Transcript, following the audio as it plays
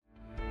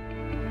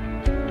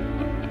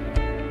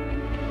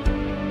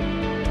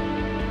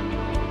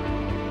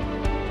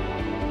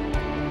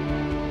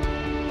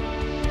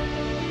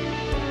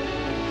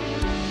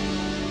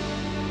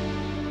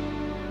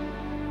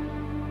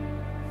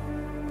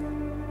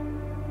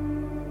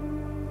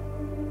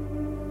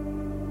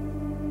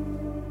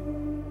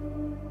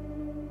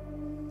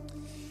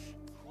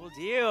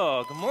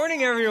Well, good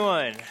morning,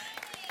 everyone.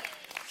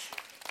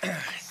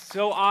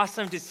 So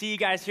awesome to see you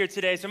guys here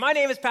today. So my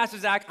name is Pastor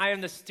Zach. I am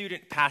the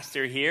student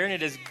pastor here, and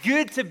it is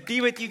good to be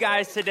with you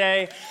guys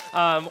today.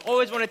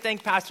 Always want to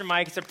thank Pastor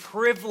Mike. It's a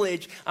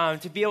privilege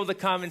to be able to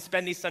come and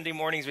spend these Sunday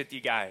mornings with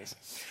you guys.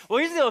 Well,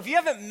 here's the deal. If you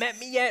haven't met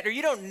me yet or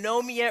you don't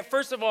know me yet,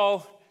 first of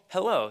all,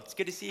 hello. It's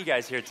good to see you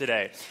guys here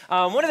today.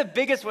 One of the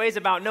biggest ways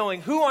about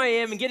knowing who I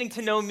am and getting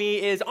to know me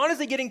is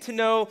honestly getting to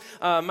know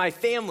my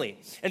family.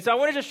 And so I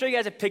wanted to show you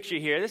guys a picture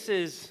here. This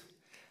is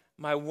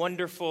my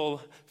wonderful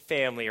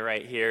family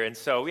right here. And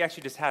so we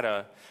actually just had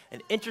an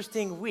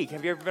interesting week.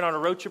 Have you ever been on a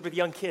road trip with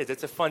young kids?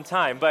 It's a fun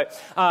time. But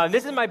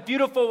this is my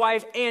beautiful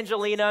wife,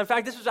 Angelina. In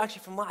fact, this was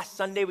actually from last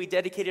Sunday. We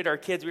dedicated our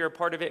kids. We were a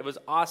part of it. It was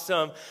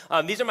awesome.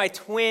 These are my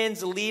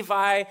twins.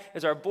 Levi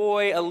is our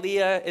boy.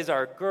 Aaliyah is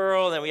our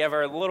girl. And we have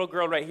our little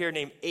girl right here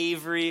named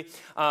Avery.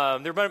 My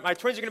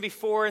twins are going to be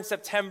 4 in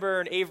September,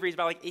 and Avery's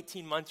about like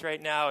 18 months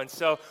right now. And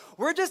so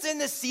we're just in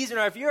this season.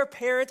 If you're a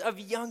parent of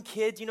young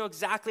kids, you know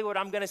exactly what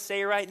I'm going to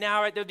say right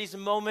now. Right? There are these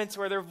moments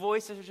where their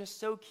voices are just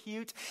so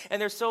cute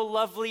and they're so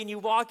lovely, and you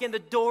walk in the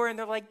door and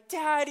they're like,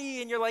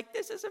 Daddy, and you're like,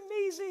 this is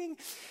amazing.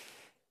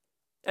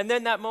 And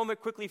then that moment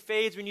quickly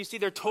fades when you see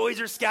their toys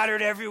are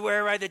scattered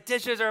everywhere, right? The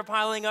dishes are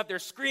piling up, they're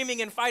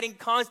screaming and fighting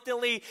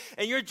constantly,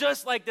 and you're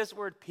just like, this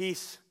word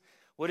peace.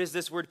 What is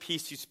this word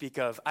peace you speak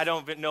of? I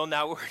don't even know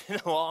that word in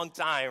a long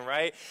time,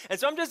 right? And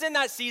so I'm just in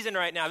that season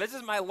right now. This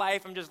is my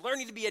life. I'm just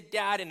learning to be a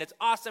dad, and it's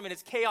awesome, and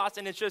it's chaos,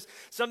 and it's just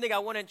something I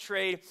wouldn't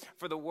trade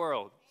for the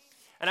world.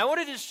 And I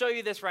wanted to show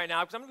you this right now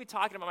because I'm going to be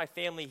talking about my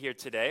family here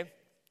today.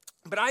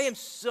 But I am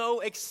so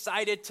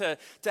excited to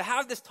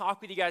have this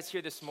talk with you guys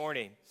here this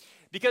morning.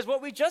 Because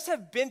what we just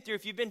have been through,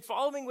 if you've been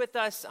following with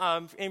us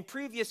in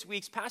previous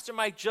weeks, Pastor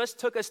Mike just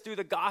took us through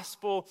the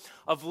Gospel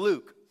of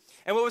Luke.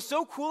 And what was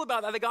so cool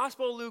about that, the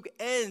Gospel of Luke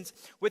ends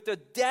with the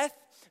death,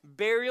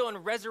 burial,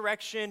 and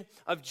resurrection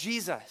of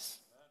Jesus.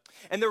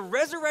 And the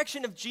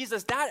resurrection of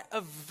Jesus, that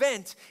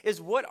event is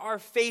what our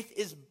faith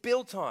is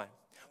built on.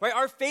 Right?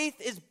 Our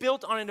faith is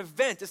built on an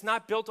event. It's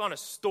not built on a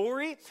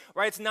story,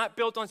 right? It's not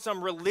built on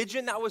some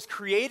religion that was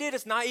created.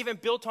 It's not even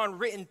built on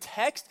written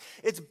text.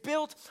 It's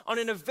built on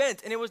an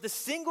event, and it was the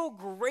single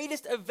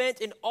greatest event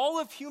in all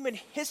of human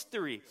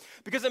history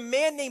because a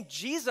man named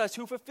Jesus,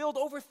 who fulfilled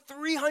over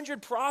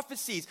 300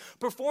 prophecies,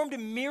 performed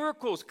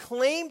miracles,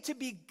 claimed to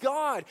be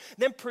God,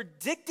 then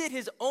predicted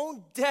his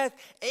own death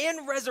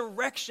and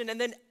resurrection, and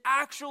then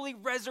actually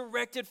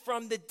resurrected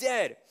from the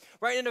dead.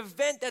 Right, an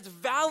event that's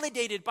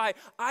validated by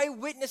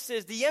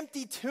eyewitnesses, the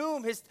empty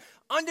tomb, his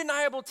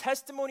undeniable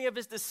testimony of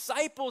his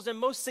disciples, and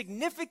most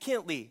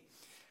significantly,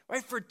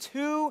 right, for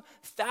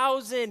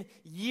 2,000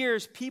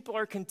 years, people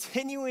are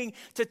continuing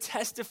to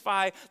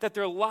testify that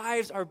their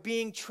lives are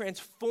being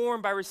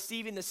transformed by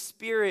receiving the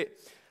Spirit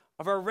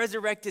of our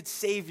resurrected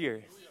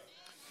Savior.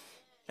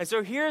 And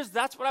so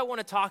that's what I want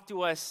to talk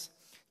to us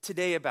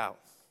today about.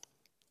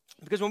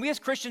 Because when we as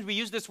Christians, we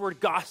use this word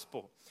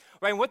gospel.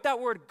 Right, and what that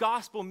word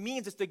gospel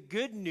means is the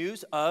good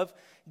news of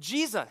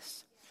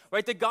Jesus.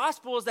 Right, the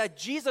gospel is that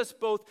Jesus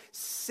both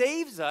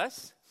saves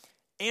us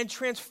and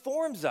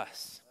transforms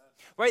us.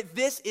 Right,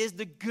 this is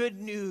the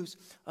good news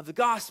of the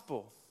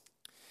gospel.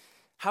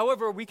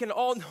 However, we can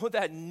all know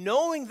that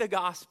knowing the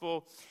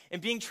gospel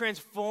and being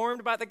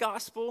transformed by the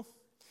gospel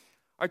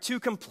are two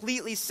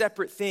completely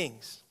separate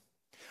things.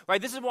 Right,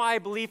 this is why I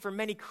believe for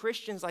many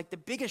Christians, like the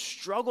biggest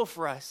struggle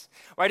for us,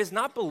 right, is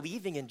not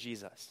believing in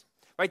Jesus.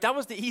 Right, that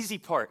was the easy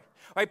part.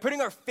 Right,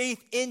 putting our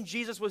faith in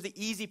Jesus was the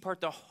easy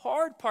part. The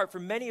hard part for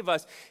many of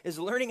us is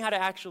learning how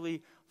to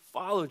actually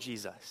follow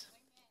Jesus.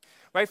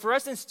 Right, for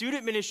us in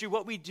student ministry,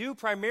 what we do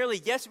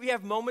primarily, yes, we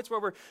have moments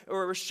where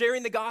we're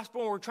sharing the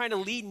gospel and we're trying to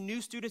lead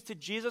new students to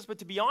Jesus, but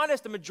to be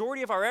honest, the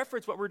majority of our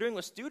efforts, what we're doing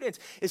with students,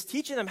 is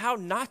teaching them how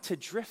not to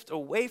drift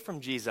away from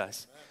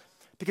Jesus,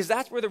 because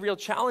that's where the real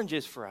challenge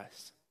is for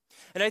us.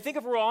 And I think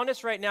if we're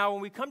honest right now,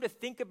 when we come to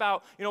think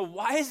about,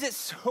 why is it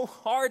so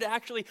hard to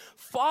actually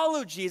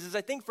follow Jesus?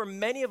 I think for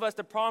many of us,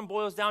 the problem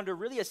boils down to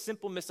really a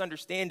simple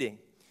misunderstanding.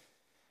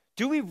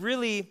 Do we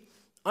really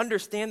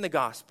understand the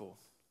gospel?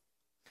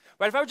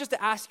 Right? If I were just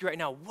to ask you right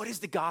now, what is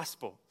the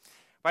gospel?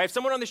 Right? If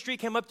someone on the street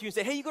came up to you and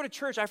said, hey, you go to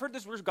church, I've heard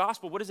this word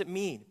gospel, what does it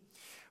mean?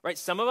 Right?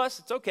 Some of us,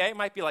 it's okay. It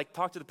might be like,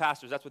 talk to the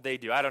pastors. That's what they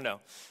do. I don't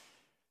know.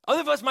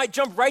 Other of us might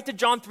jump right to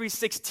John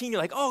 3:16. You're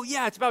like, oh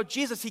yeah, it's about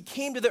Jesus. He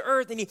came to the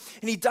earth and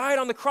he died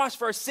on the cross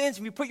for our sins.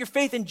 When you put your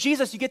faith in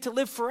Jesus, you get to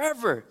live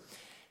forever.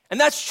 And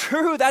that's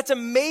true. That's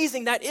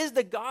amazing. That is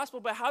the gospel.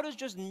 But how does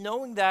just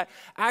knowing that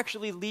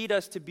actually lead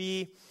us to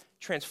be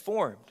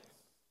transformed?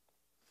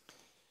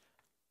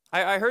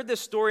 I heard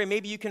this story.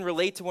 Maybe you can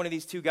relate to one of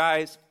these two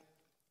guys.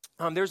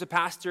 There's a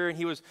pastor, and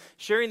he was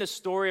sharing this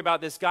story about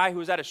this guy who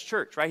was at his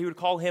church, right? He would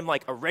call him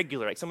like a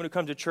regular, like someone who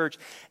comes to church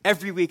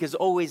every week, is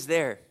always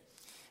there.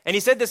 And he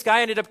said this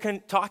guy ended up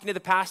talking to the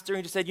pastor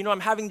and just said,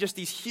 I'm having just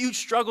these huge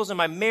struggles in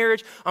my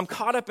marriage. I'm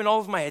caught up in all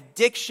of my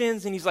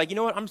addictions. And he's like, you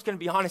know what? I'm just going to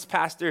be honest,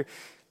 pastor.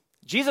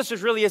 Jesus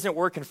just really isn't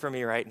working for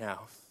me right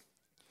now.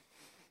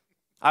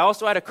 I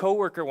also had a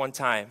coworker one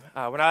time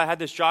when I had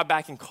this job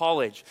back in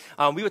college.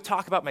 We would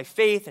talk about my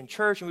faith and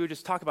church, and we would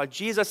just talk about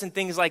Jesus and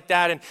things like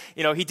that. And,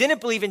 he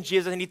didn't believe in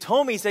Jesus, and he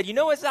told me, he said, you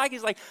know what, Zach?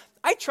 He's like,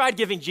 I tried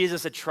giving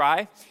Jesus a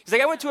try. He's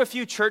like, I went to a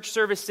few church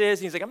services,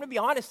 and he's like, I'm going to be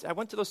honest. I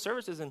went to those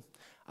services, and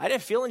I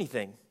didn't feel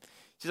anything.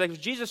 He's like,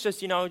 Jesus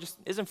just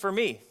isn't for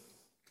me.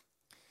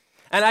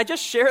 And I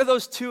just share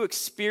those two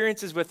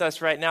experiences with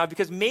us right now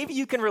because maybe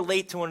you can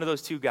relate to one of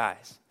those two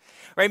guys.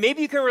 Right?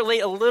 Maybe you can relate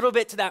a little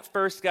bit to that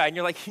first guy, and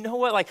you're like, you know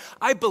what? Like,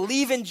 I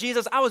believe in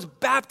Jesus. I was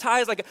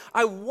baptized. Like,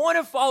 I want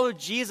to follow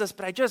Jesus,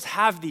 but I just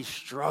have these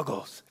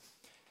struggles,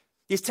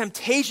 these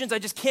temptations I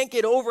just can't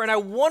get over, and I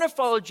want to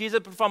follow Jesus,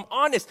 but if I'm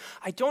honest,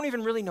 I don't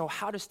even really know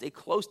how to stay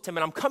close to him,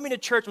 and I'm coming to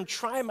church, I'm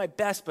trying my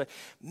best, but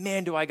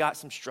man, do I got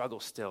some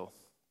struggles still.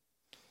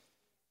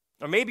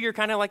 Or maybe you're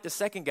kind of like the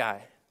second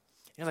guy.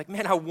 You're like,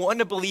 man, I want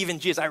to believe in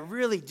Jesus. I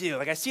really do.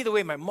 Like, I see the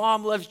way my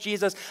mom loves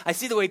Jesus. I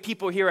see the way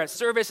people here at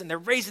service, and they're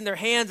raising their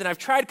hands, and I've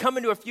tried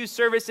coming to a few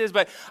services,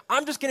 but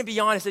I'm just going to be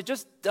honest. It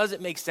just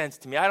doesn't make sense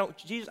to me.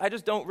 I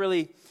just don't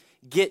really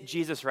get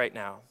Jesus right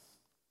now.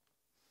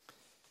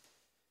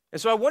 And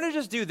so I want to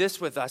just do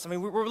this with us. I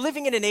mean, we're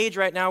living in an age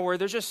right now where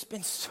there's just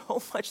been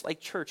so much like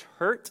church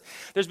hurt.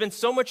 There's been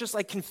so much just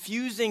like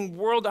confusing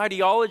world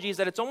ideologies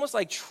that it's almost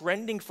like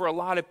trending for a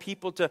lot of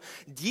people to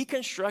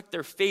deconstruct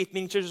their faith,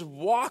 meaning to just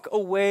walk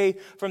away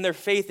from their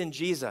faith in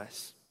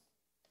Jesus.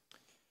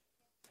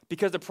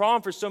 Because the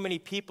problem for so many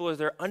people is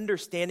their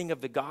understanding of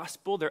the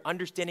gospel, their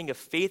understanding of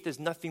faith is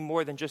nothing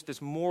more than just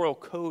this moral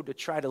code to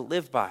try to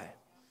live by.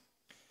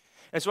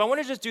 And so I want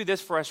to just do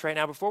this for us right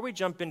now before we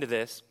jump into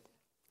this.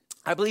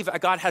 I believe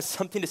God has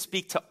something to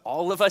speak to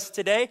all of us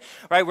today,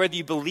 right? Whether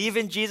you believe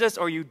in Jesus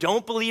or you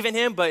don't believe in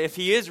him, but if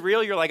he is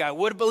real, you're like, I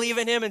would believe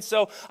in him. And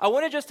so I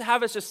want to just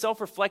have us just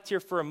self-reflect here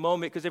for a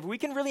moment, because if we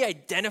can really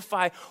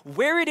identify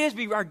where it is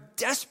we are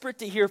desperate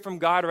to hear from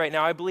God right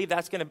now, I believe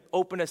that's going to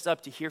open us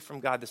up to hear from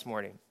God this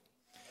morning.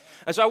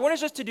 And so I want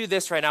us just to do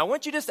this right now. I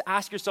want you just to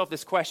ask yourself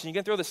this question. You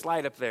can throw the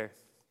slide up there.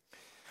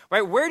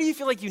 Right? Where do you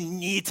feel like you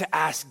need to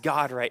ask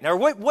God right now? Or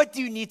what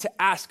do you need to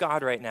ask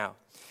God right now?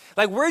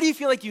 Like, where do you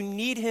feel like you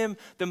need him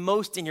the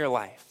most in your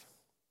life?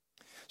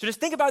 So just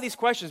think about these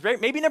questions, right?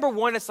 Maybe number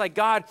one, it's like,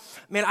 God,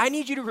 man, I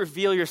need you to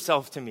reveal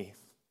yourself to me,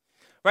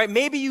 right?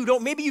 Maybe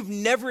you've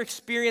never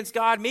experienced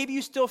God. Maybe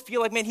you still feel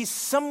like, man, he's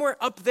somewhere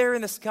up there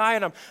in the sky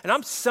and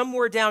I'm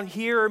somewhere down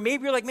here. Or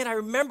maybe you're like, man, I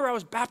remember I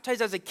was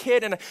baptized as a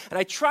kid and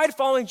I tried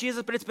following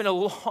Jesus, but it's been a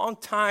long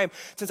time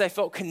since I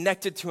felt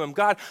connected to him.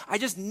 God, I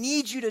just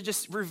need you to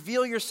just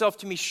reveal yourself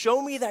to me.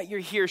 Show me that you're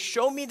here.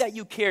 Show me that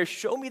you care.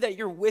 Show me that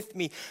you're with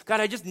me.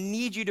 God, I just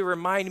need you to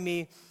remind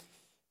me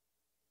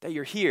that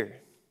you're here.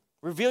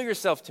 Reveal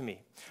yourself to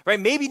me, right?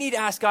 Maybe you need to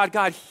ask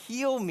God,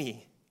 heal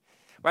me.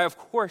 Right, of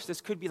course,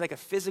 this could be like a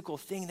physical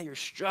thing that you're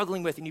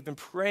struggling with and you've been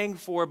praying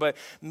for, but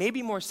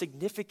maybe more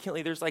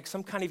significantly, there's like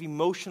some kind of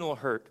emotional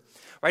hurt,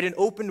 right? An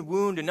open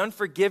wound, an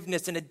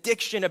unforgiveness, an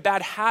addiction, a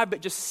bad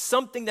habit, just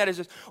something that is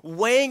just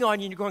weighing on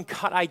you and you're going,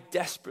 God, I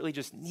desperately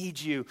just need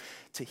you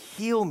to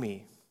heal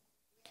me.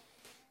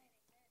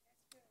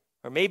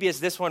 Or maybe it's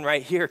this one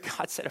right here,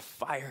 God set a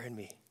fire in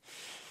me.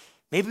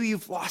 Maybe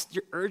you've lost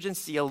your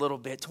urgency a little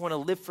bit to want to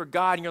live for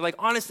God. And you're like,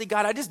 honestly,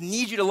 God, I just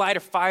need you to light a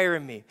fire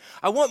in me.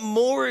 I want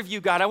more of you,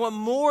 God. I want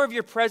more of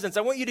your presence.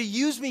 I want you to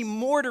use me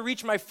more to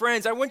reach my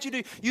friends. I want you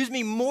to use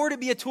me more to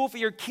be a tool for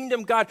your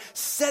kingdom, God.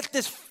 Set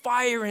this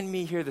fire in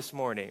me here this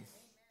morning.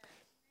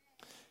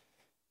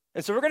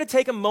 And so we're going to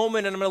take a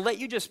moment and I'm going to let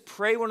you just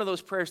pray one of those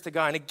prayers to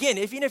God. And again,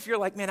 even if you're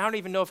like, man, I don't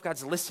even know if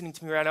God's listening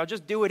to me right now,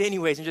 just do it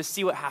anyways and just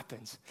see what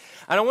happens.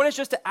 And I want us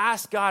just to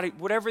ask God,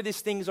 whatever these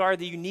things are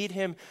that you need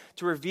him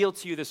to reveal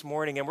to you this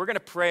morning. And we're going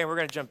to pray and we're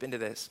going to jump into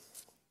this.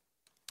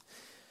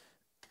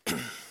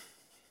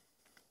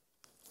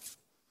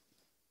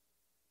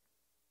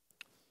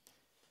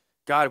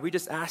 God, we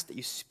just ask that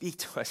you speak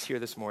to us here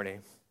this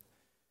morning.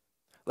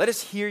 Let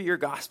us hear your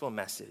gospel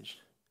message.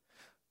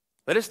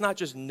 Let us not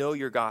just know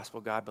your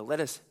gospel, God, but let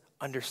us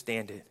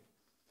understand it.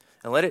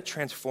 And let it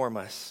transform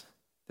us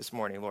this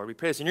morning, Lord. We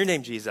pray this in your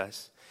name,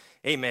 Jesus.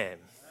 Amen.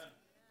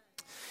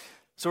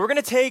 So we're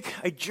going to take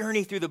a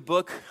journey through the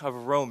book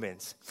of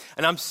Romans.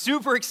 And I'm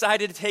super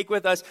excited to take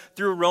with us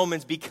through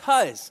Romans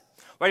because,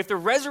 right, if the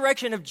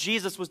resurrection of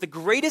Jesus was the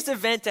greatest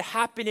event to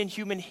happen in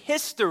human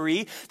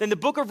history, then the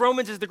book of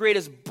Romans is the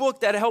greatest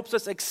book that helps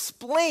us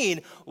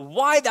explain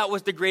why that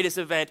was the greatest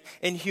event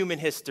in human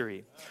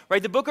history.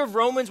 Right? The book of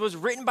Romans was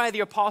written by the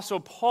Apostle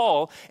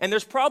Paul, and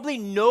there's probably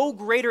no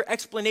greater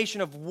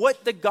explanation of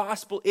what the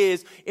gospel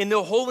is in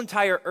the whole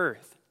entire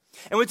earth.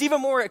 And what's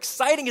even more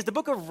exciting is the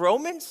book of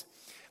Romans,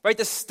 right?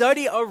 The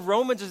study of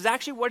Romans is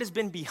actually what has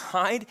been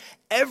behind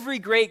every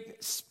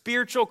great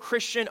spiritual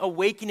Christian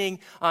awakening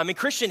in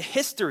Christian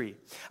history.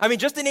 I mean,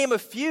 just to name a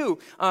few,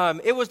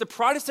 it was the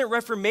Protestant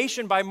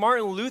Reformation by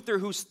Martin Luther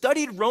who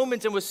studied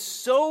Romans and was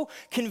so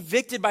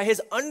convicted by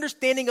his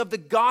understanding of the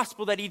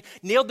gospel that he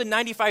nailed the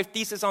 95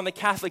 Theses on the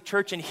Catholic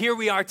Church, and here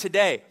we are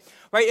today.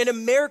 Right? In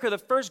America, the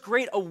first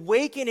great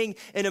awakening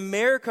in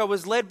America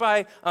was led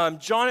by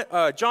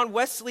John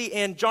Wesley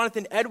and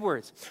Jonathan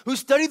Edwards, who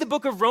studied the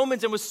book of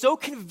Romans and was so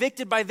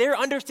convicted by their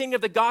understanding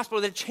of the gospel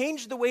that it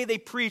changed the way they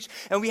preached,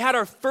 and we had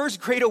our first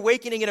great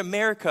awakening in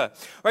America.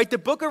 Right? The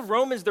book of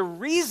Romans, the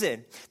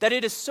reason that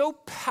it is so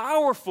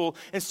powerful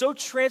and so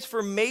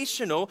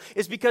transformational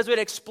is because it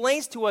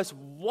explains to us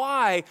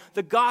why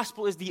the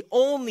gospel is the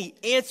only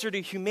answer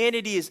to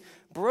humanity's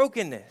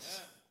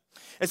brokenness.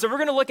 And so we're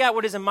going to look at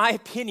what is, in my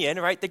opinion,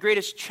 right, the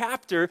greatest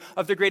chapter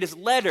of the greatest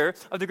letter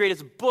of the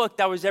greatest book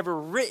that was ever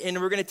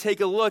written. We're going to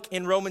take a look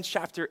in Romans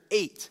chapter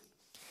 8.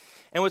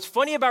 And what's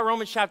funny about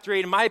Romans chapter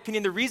 8, in my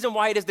opinion, the reason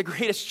why it is the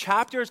greatest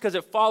chapter is because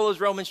it follows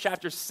Romans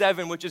chapter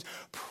 7, which is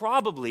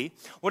probably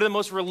one of the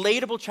most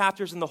relatable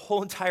chapters in the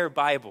whole entire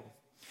Bible.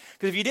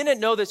 Because if you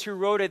didn't know this, who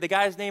wrote it, the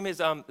guy's name is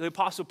the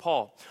Apostle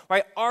Paul,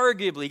 right?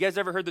 Arguably, you guys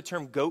ever heard the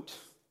term GOAT?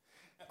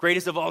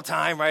 Greatest of all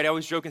time, right? I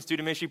always joke in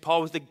student ministry,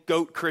 Paul was the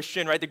GOAT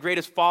Christian, right? The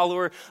greatest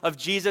follower of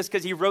Jesus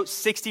because he wrote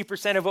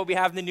 60% of what we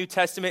have in the New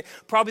Testament,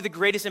 probably the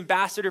greatest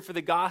ambassador for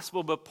the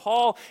gospel. But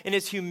Paul, in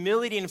his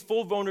humility and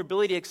full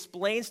vulnerability,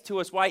 explains to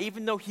us why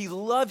even though he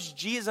loves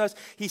Jesus,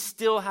 he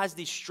still has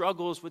these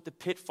struggles with the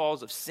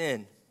pitfalls of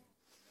sin.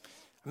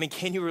 I mean,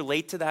 can you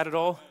relate to that at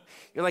all?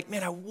 You're like,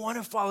 man, I want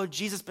to follow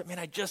Jesus, but man,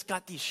 I just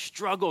got these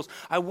struggles.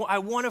 I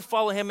want to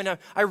follow him. And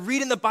I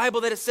read in the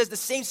Bible that it says the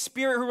same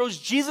Spirit who rose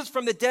Jesus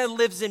from the dead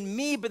lives in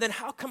me, but then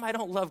how come I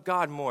don't love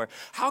God more?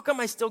 How come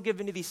I still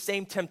give into these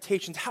same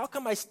temptations? How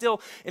come I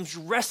still am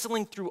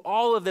wrestling through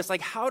all of this?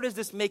 Like, how does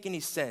this make any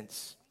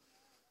sense?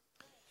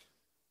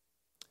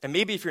 And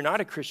maybe if you're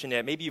not a Christian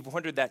yet, maybe you've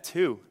wondered that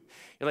too.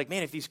 You're like,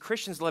 man, if these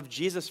Christians love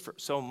Jesus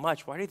so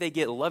much, why do they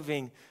get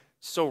loving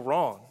so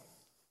wrong?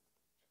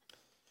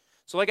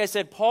 So like I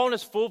said, Paul in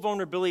his full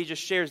vulnerability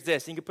just shares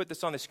this. You can put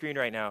this on the screen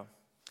right now.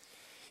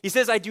 He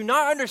says, I do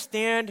not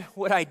understand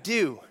what I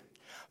do.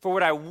 For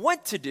what I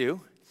want to do,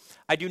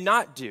 I do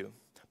not do.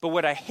 But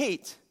what I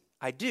hate,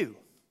 I do.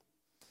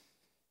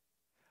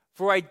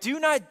 For I do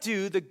not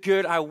do the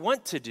good I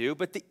want to do,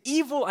 but the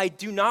evil I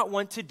do not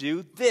want to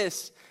do,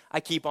 this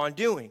I keep on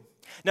doing.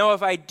 Now,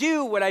 if I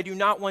do what I do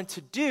not want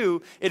to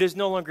do, it is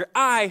no longer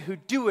I who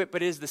do it,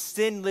 but it is the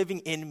sin living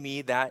in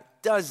me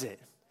that does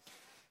it.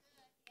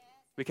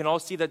 We can all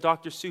see that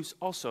Dr. Seuss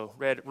also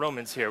read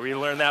Romans here. We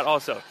learned that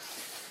also.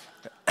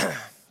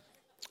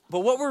 But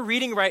what we're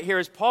reading right here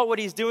is Paul, what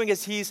he's doing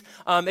is he's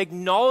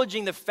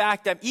acknowledging the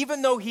fact that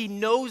even though he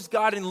knows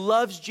God and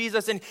loves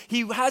Jesus and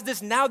he has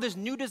this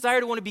new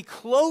desire to want to be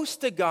close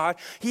to God,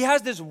 he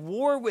has this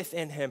war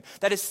within him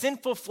that his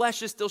sinful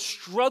flesh is still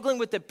struggling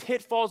with the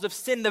pitfalls of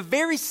sin. The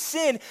very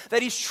sin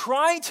that he's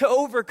trying to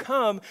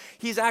overcome,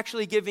 he's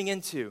actually giving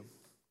into.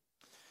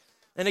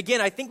 And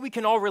again, I think we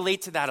can all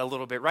relate to that a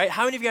little bit, right?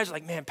 How many of you guys are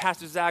like, man,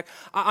 Pastor Zach,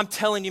 I'm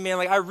telling you, man,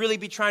 like I really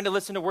be trying to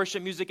listen to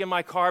worship music in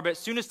my car, but as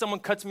soon as someone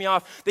cuts me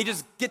off, they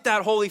just get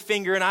that holy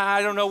finger and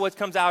I don't know what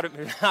comes out of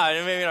me.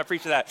 Maybe not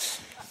preach to that.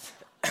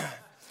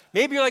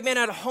 Maybe you're like, man,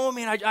 at home,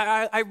 man,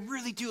 I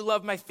really do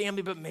love my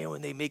family, but man,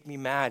 when they make me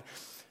mad,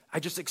 I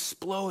just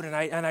explode and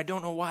I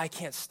don't know why I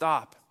can't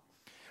stop.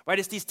 Right?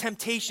 It's these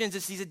temptations,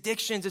 it's these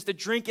addictions, it's the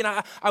drinking.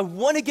 I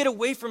want to get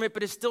away from it,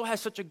 but it still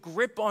has such a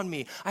grip on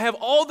me. I have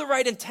all the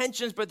right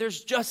intentions, but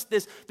there's just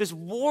this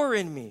war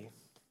in me.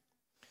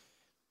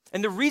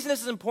 And the reason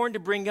this is important to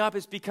bring up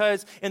is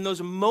because in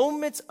those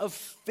moments of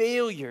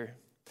failure,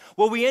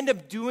 what we end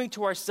up doing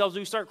to ourselves,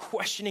 we start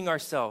questioning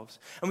ourselves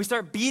and we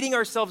start beating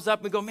ourselves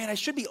up and go, man, I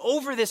should be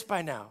over this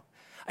by now.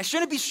 I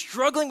shouldn't be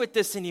struggling with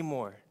this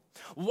anymore.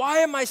 Why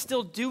am I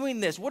still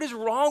doing this? What is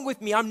wrong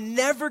with me? I'm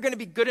never going to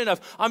be good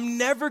enough. I'm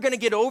never going to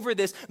get over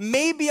this.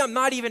 Maybe I'm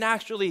not even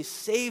actually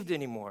saved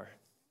anymore.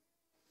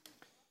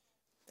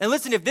 And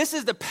listen, if this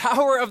is the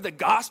power of the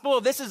gospel,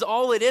 if this is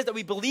all it is, that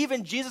we believe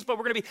in Jesus, but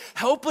we're going to be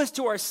helpless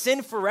to our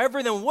sin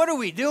forever, then what are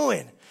we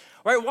doing?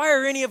 Right? Why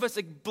are any of us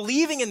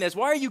believing in this?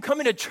 Why are you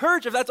coming to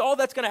church if that's all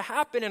that's going to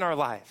happen in our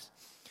lives?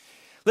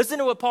 Listen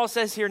to what Paul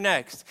says here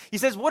next. He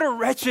says, what a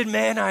wretched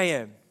man I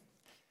am.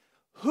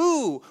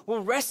 Who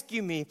will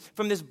rescue me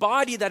from this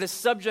body that is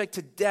subject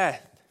to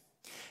death?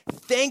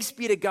 Thanks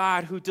be to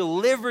God who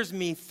delivers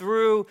me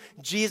through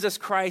Jesus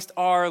Christ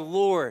our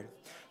Lord.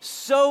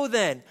 So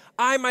then,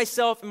 I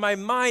myself in my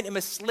mind am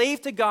a slave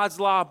to God's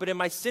law, but in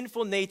my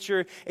sinful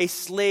nature, a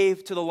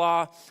slave to the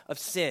law of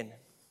sin.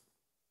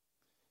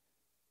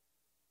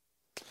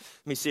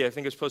 Let me see, I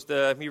think I'm supposed to,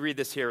 let me read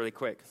this here really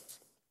quick.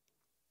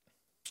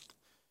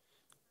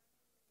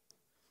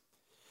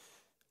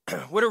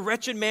 What a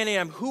wretched man I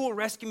am. Who will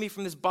rescue me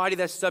from this body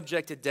that's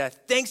subject to death?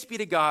 Thanks be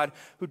to God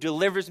who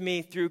delivers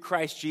me through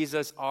Christ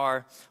Jesus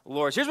our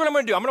Lord. So here's what I'm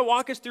going to do. I'm going to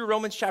walk us through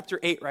Romans chapter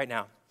 8 right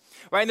now.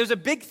 Right? And there's a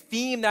big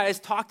theme that is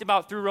talked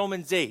about through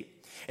Romans 8.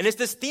 And it's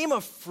this theme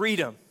of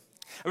freedom.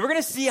 And we're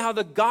going to see how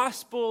the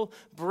gospel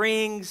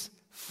brings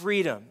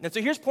freedom. And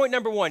so here's point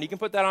number one. You can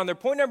put that on there.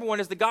 Point number one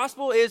is the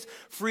gospel is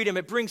freedom.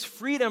 It brings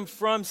freedom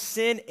from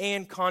sin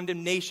and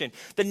condemnation.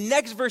 The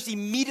next verse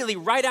immediately,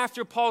 right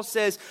after Paul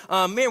says,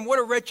 man, what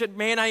a wretched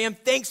man I am.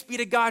 Thanks be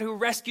to God who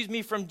rescues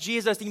me from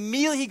Jesus.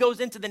 Immediately he goes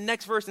into the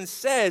next verse and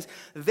says,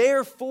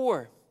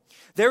 therefore,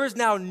 there is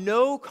now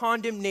no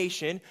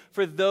condemnation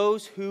for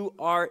those who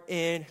are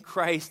in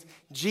Christ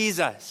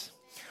Jesus.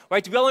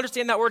 Right? Do we all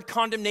understand that word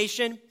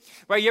condemnation?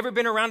 Right? You ever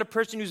been around a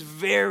person who's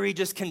very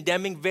just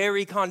condemning,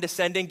 very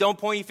condescending? Don't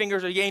point your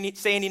fingers or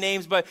say any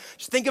names, but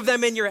just think of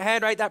them in your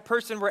head, right? That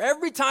person where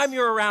every time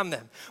you're around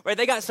them, right,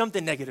 they got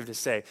something negative to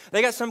say.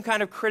 They got some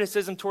kind of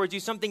criticism towards you,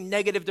 something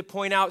negative to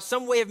point out,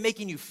 some way of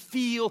making you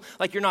feel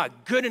like you're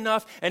not good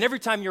enough. And every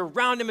time you're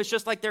around them, it's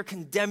just like they're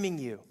condemning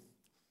you.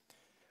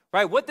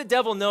 Right? What the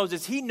devil knows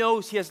is he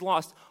knows he has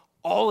lost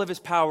all of his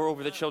power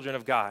over the children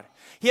of God.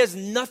 He has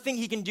nothing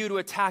he can do to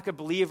attack a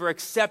believer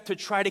except to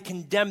try to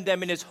condemn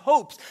them in his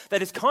hopes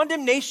that his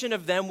condemnation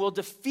of them will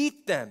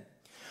defeat them.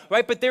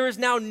 Right? But there is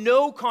now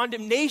no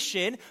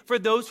condemnation for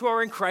those who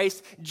are in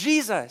Christ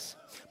Jesus.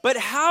 But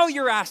how,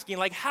 you're asking,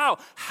 like how?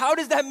 How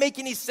does that make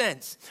any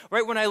sense?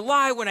 Right? When I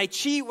lie, when I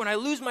cheat, when I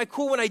lose my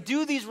cool, when I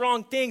do these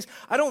wrong things,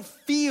 I don't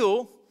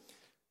feel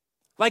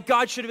like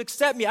God should have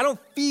accepted me. I don't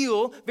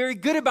feel very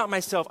good about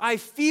myself. I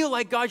feel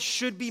like God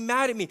should be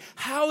mad at me.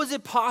 How is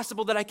it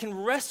possible that I can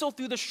wrestle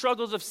through the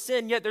struggles of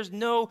sin, yet there's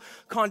no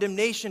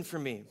condemnation for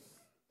me?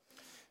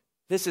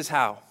 This is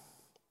how.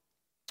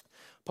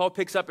 Paul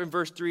picks up in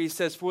verse 3, he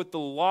says, for what the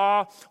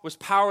law was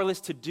powerless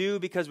to do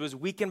because it was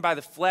weakened by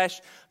the flesh,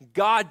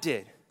 God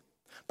did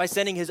by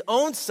sending his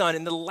own son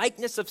in the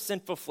likeness of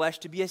sinful flesh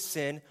to be a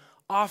sin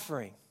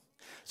offering.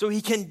 So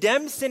he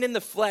condemned sin in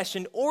the flesh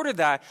in order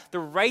that the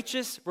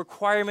righteous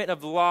requirement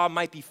of the law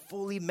might be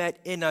fully met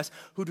in us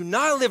who do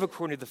not live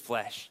according to the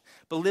flesh,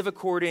 but live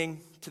according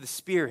to the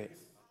Spirit.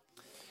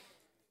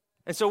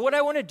 And so what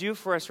I want to do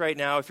for us right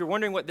now, if you're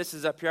wondering what this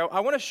is up here, I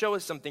want to show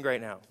us something right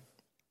now.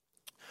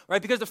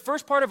 Right? Because the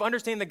first part of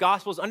understanding the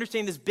gospel is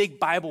understanding this big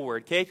Bible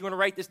word, okay? If you want to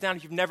write this down,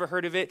 if you've never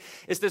heard of it,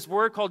 it's this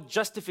word called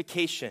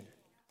justification.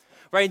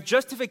 Right? And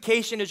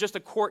justification is just a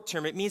court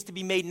term. It means to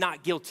be made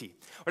not guilty.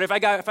 Or if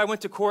I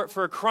went to court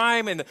for a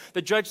crime and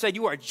the judge said,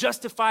 you are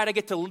justified, I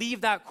get to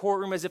leave that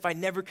courtroom as if I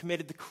never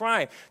committed the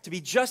crime, to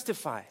be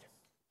justified.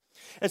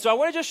 And so I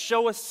want to just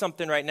show us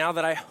something right now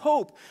that I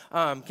hope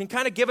can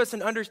kind of give us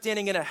an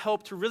understanding and a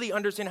help to really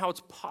understand how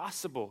it's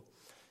possible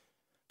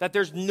that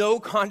there's no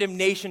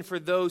condemnation for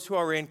those who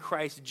are in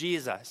Christ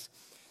Jesus.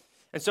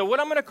 And so what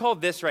I'm going to call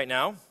this right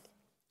now,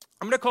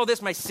 I'm going to call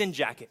this my sin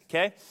jacket,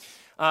 okay?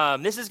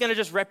 This is going to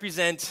just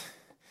represent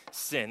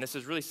sin. This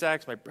is really sad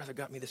because my brother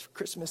got me this for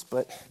Christmas,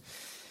 but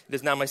it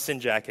is now my sin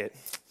jacket.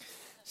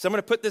 So I'm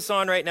going to put this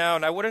on right now,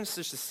 and I want us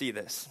just to see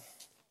this.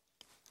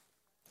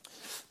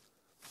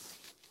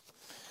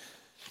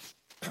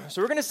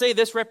 So we're going to say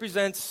this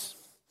represents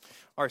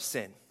our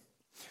sin.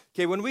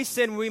 Okay, when we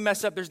sin, when we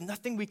mess up, there's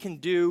nothing we can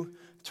do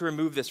to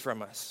remove this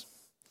from us.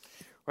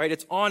 Right?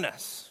 It's on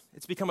us.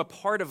 It's become a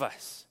part of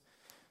us.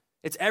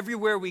 It's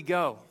everywhere we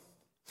go.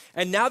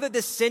 And now that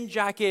this sin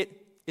jacket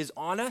is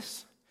on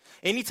us,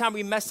 anytime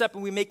we mess up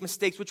and we make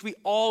mistakes, which we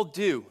all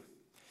do,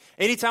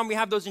 anytime we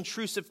have those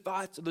intrusive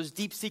thoughts or those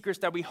deep secrets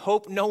that we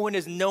hope no one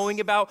is knowing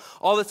about,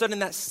 all of a sudden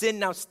that sin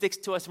now sticks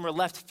to us and we're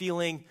left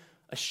feeling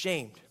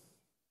ashamed.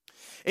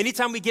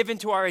 Anytime we give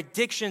into our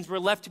addictions, we're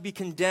left to be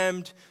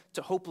condemned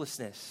to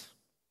hopelessness.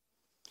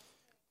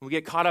 When we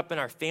get caught up in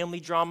our family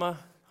drama,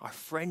 our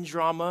friend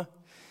drama,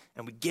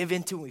 and we give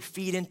into and we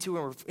feed into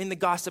and we're in the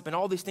gossip and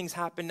all these things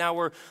happen, now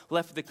we're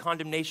left with the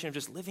condemnation of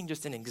just living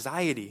just in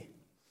anxiety.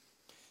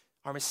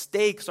 Our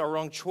mistakes, our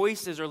wrong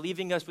choices are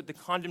leaving us with the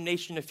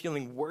condemnation of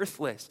feeling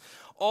worthless.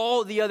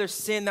 All the other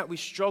sin that we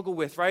struggle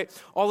with, right?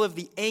 All of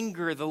the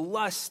anger, the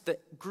lust, the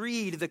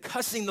greed, the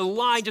cussing, the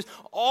lying, just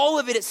all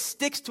of it, it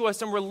sticks to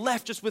us and we're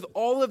left just with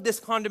all of this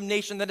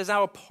condemnation that is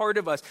now a part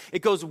of us.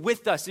 It goes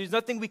with us. There's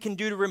nothing we can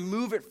do to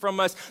remove it from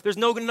us. There's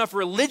no enough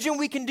religion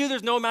we can do.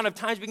 There's no amount of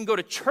times we can go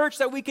to church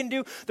that we can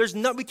do.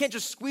 We can't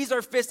just squeeze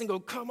our fist and go,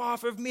 come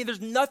off of me.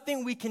 There's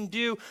nothing we can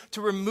do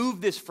to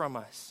remove this from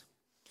us.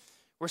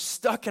 We're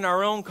stuck in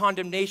our own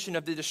condemnation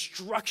of the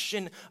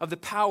destruction of the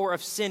power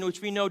of sin,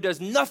 which we know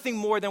does nothing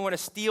more than want to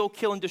steal,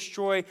 kill, and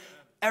destroy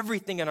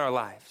everything in our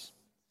lives.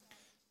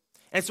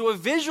 And so a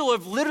visual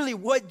of literally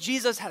what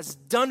Jesus has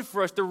done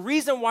for us, the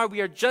reason why we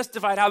are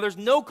justified, how there's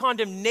no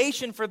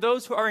condemnation for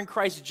those who are in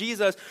Christ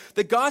Jesus,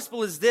 the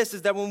gospel is this,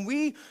 is that when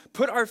we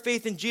put our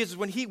faith in Jesus,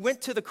 when he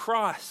went to the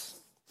cross,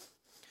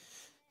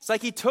 it's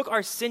like he took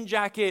our sin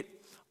jacket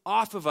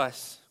off of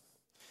us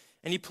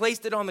and he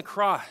placed it on the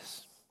cross.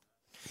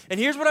 And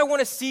here's what I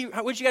want you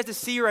guys to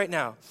see right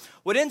now.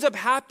 What ends up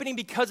happening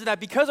because of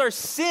that, because our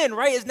sin,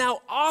 right, is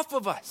now off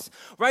of us,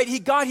 right? He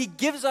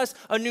gives us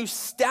a new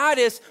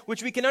status,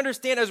 which we can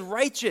understand as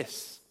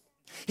righteous.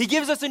 He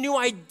gives us a new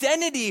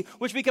identity,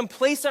 which we can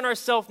place on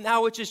ourselves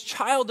now, which is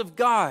child of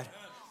God.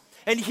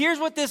 And here's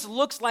what this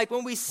looks like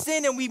when we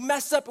sin and we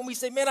mess up and we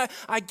say, man,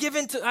 I give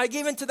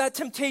into that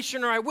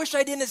temptation, or I wish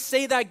I didn't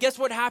say that. Guess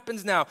what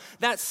happens now?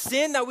 That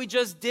sin that we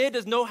just did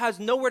has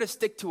nowhere to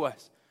stick to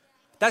us.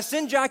 That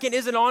sin jacket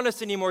isn't on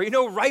us anymore. You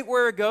know right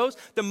where it goes?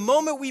 The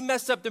moment we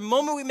mess up, the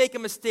moment we make a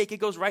mistake, it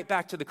goes right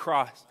back to the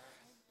cross.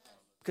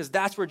 Because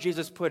that's where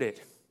Jesus put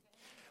it.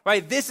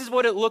 Right? This is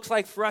what it looks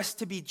like for us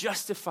to be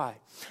justified.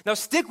 Now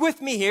stick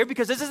with me here,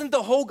 because this isn't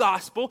the whole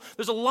gospel.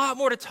 There's a lot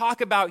more to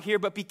talk about here,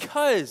 but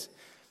because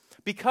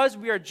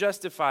we are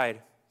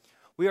justified,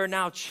 we are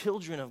now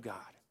children of God.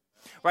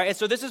 Right? And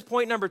so this is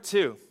point number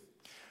 2.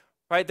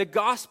 Right? The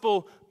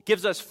gospel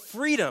gives us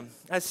freedom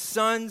as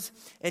sons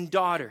and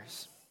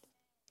daughters.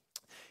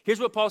 Here's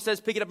what Paul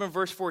says, pick it up in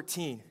verse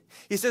 14.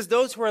 He says,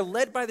 those who are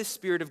led by the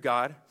Spirit of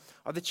God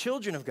are the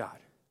children of God.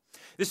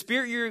 The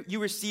Spirit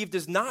you received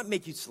does not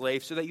make you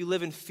slaves so that you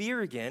live in fear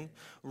again.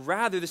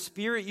 Rather, the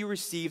Spirit you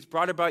received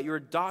brought about your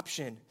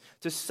adoption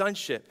to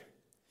sonship.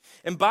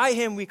 And by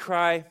him we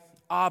cry,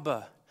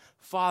 Abba,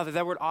 Father.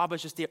 That word Abba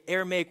is just the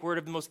Aramaic word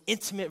of the most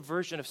intimate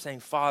version of saying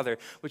Father,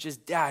 which is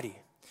daddy,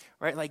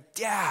 right? Like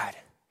dad.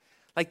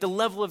 Like the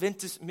level of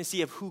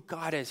intimacy of who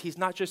God is. He's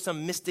not just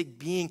some mystic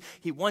being.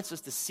 He wants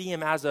us to see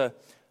him as a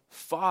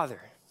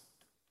father.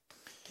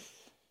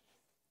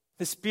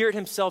 The Spirit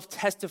himself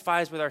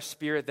testifies with our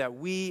spirit that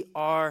we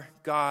are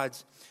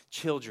God's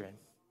children.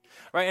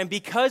 Right? And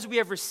because we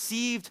have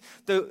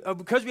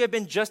because we have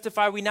been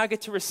justified, we now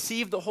get to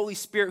receive the Holy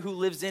Spirit who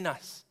lives in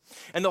us.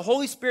 And the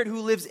Holy Spirit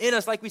who lives in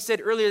us, like we said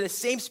earlier, the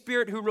same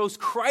Spirit who rose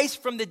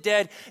Christ from the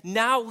dead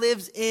now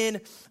lives in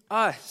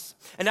us.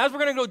 And as we're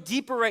going to go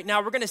deeper right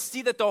now, we're going to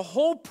see that the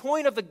whole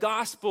point of the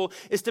gospel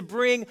is to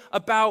bring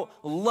about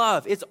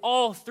love. It's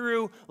all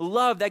through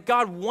love that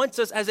God wants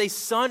us as a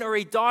son or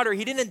a daughter.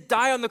 He didn't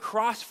die on the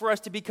cross for us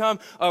to become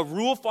a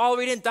rule follower.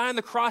 He didn't die on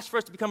the cross for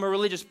us to become a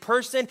religious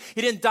person.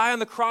 He didn't die on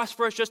the cross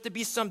for us just to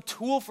be some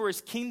tool for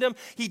his kingdom.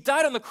 He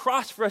died on the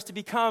cross for us to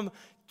become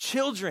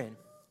children.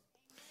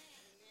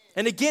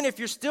 And again, if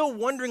you're still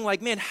wondering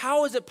like, man,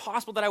 how is it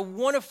possible that I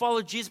want to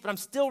follow Jesus, but I'm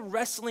still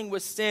wrestling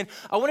with sin?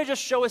 I want to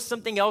just show us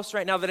something else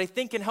right now that I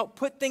think can help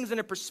put things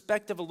into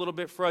perspective a little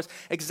bit for us,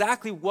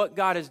 exactly what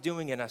God is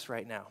doing in us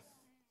right now.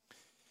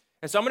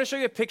 And so I'm going to show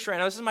you a picture right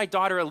now. This is my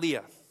daughter,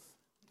 Aaliyah.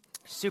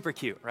 Super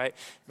cute, right?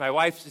 My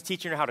wife's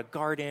teaching her how to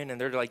garden,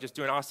 and they're like just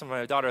doing awesome.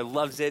 My daughter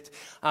loves it.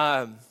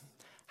 However,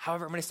 I'm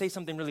going to say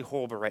something really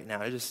horrible right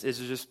now.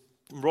 Just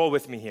roll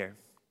with me here.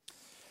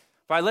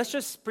 Right, let's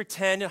just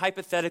pretend,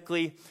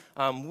 hypothetically,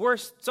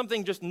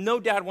 something just no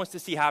dad wants to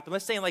see happen.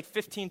 Let's say in like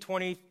 15,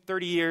 20,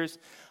 30 years,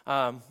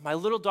 my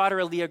little daughter,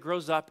 Aaliyah,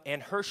 grows up,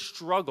 and her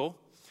struggle,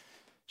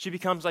 she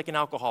becomes like an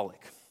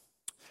alcoholic.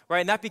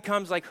 Right, and that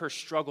becomes like her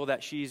struggle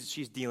that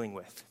she's dealing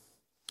with.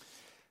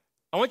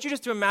 I want you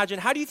just to imagine,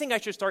 how do you think I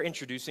should start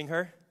introducing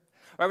her?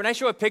 Right, when I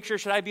show a picture,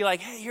 should I be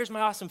like, hey, here's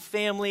my awesome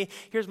family,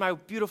 here's my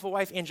beautiful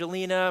wife,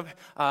 Angelina,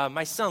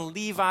 my son,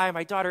 Levi,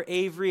 my daughter,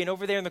 Avery, and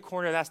over there in the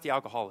corner, that's the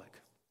alcoholic.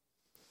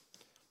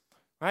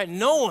 Right?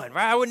 No one,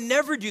 right? I would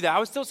never do that. I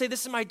would still say,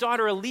 this is my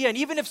daughter, Aaliyah. And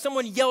even if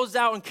someone yells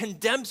out and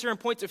condemns her and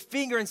points a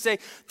finger and say,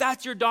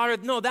 that's your daughter,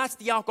 no, that's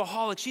the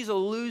alcoholic, she's a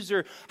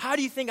loser. How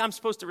do you think I'm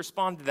supposed to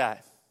respond to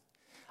that?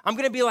 I'm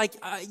going to be like,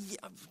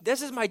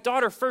 this is my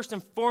daughter first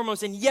and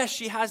foremost, and yes,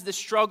 she has this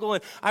struggle,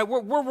 and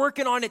we're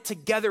working on it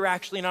together,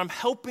 actually, and I'm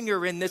helping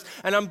her in this,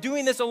 and I'm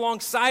doing this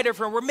alongside of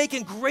her, and we're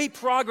making great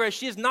progress.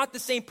 She is not the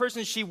same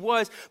person she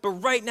was, but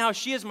right now,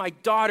 she is my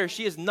daughter.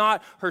 She is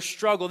not her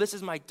struggle. This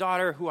is my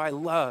daughter who I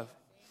love.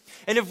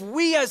 And if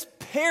we as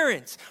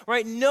parents,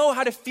 right, know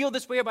how to feel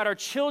this way about our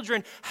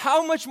children,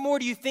 how much more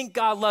do you think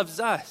God loves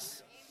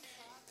us?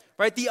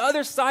 Right? The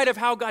other side of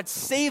how God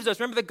saves us.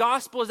 Remember, the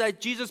gospel is that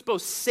Jesus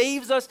both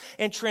saves us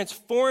and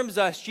transforms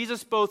us.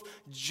 Jesus both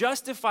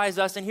justifies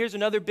us. And here's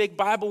another big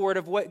Bible word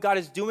of what God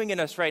is doing in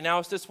us right now.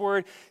 It's this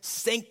word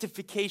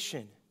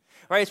sanctification.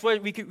 Right? It's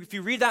what if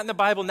you read that in the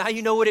Bible, now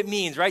you know what it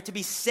means, right? To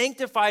be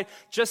sanctified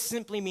just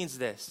simply means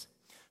this: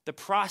 the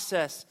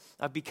process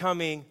of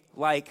becoming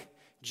like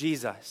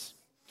Jesus,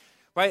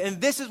 right? And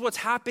this is what's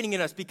happening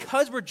in us.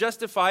 Because we're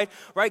justified,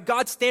 right?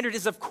 God's standard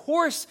is, of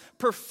course,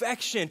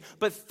 perfection.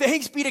 But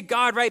thanks be to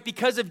God, right?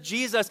 Because of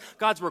Jesus,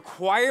 God's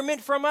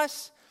requirement from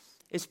us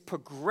is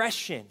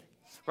progression,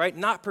 right?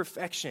 Not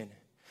perfection.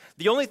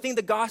 The only thing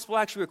the gospel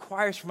actually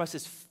requires from us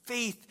is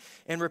faith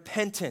and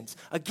repentance.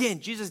 Again,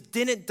 Jesus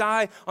didn't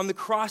die on the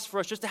cross for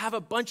us just to have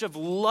a bunch of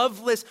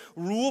loveless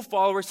rule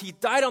followers. He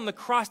died on the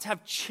cross to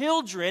have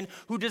children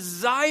who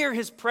desire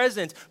his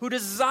presence, who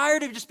desire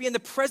to just be in the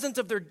presence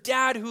of their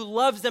dad who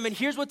loves them. And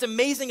here's what's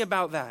amazing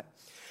about that.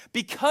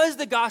 Because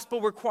the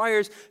gospel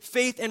requires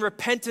faith and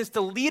repentance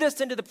to lead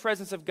us into the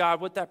presence of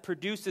God, what that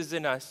produces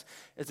in us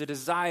is a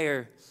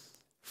desire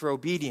for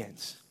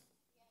obedience.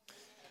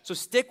 So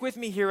stick with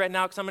me here right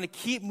now, because I'm going to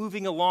keep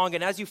moving along.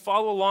 And as you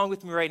follow along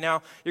with me right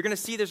now, you're going to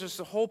see there's just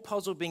a whole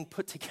puzzle being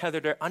put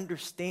together to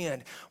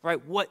understand,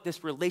 right, what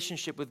this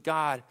relationship with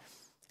God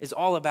is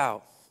all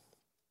about.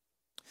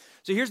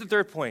 So here's the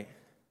third point,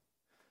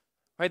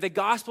 right? The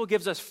gospel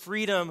gives us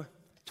freedom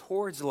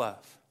towards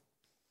love.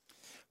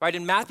 Right,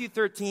 in Matthew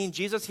 13,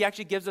 Jesus, he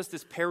actually gives us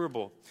this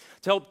parable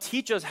to help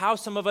teach us how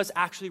some of us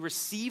actually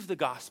receive the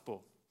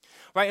gospel.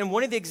 Right, and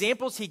one of the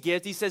examples he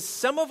gives, he says,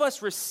 some of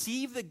us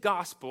receive the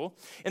gospel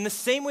in the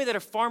same way that a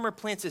farmer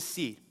plants a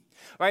seed.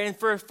 Right, and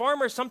for a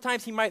farmer,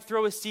 sometimes he might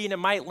throw a seed and it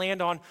might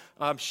land on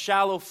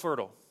shallow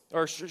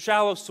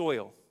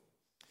soil,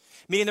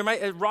 meaning there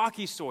might be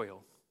rocky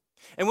soil.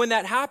 And when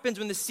that happens,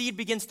 when the seed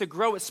begins to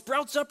grow, it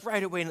sprouts up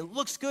right away, and it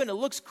looks good, and it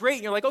looks great,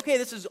 and you're like, okay,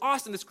 this is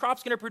awesome, this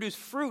crop's going to produce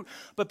fruit,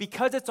 but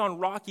because it's on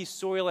rocky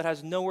soil, it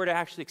has nowhere to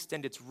actually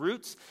extend its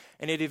roots,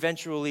 and it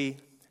eventually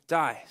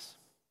dies.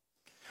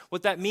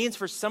 What that means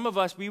for some of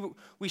us,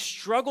 we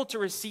struggle to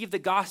receive the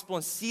gospel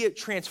and see it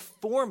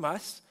transform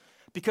us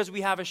because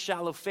we have a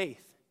shallow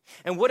faith.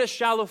 And what a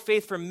shallow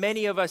faith for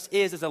many of us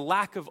is a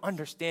lack of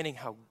understanding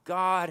how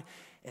God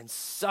and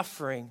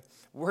suffering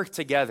work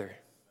together.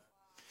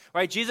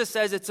 Right? Jesus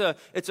says it's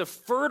a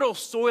fertile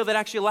soil that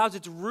actually allows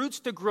its roots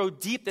to grow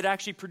deep, that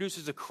actually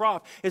produces a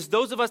crop. It's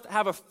those of us that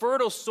have a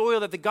fertile soil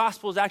that the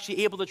gospel is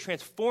actually able to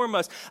transform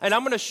us. And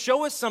I'm going to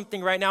show us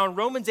something right now in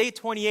Romans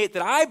 8:28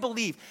 that I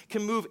believe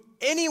can move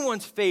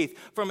anyone's faith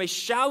from a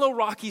shallow,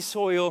 rocky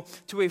soil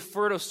to a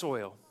fertile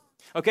soil.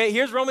 Okay,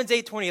 here's Romans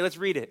 8:28. Let's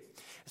read it.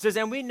 It says,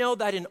 and we know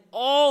that in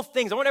all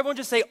things, I want everyone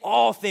to say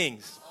all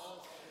things.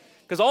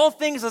 Because all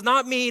things does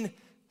not mean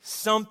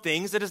some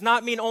things. It does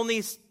not mean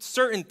only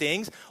certain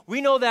things.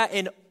 We know that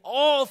in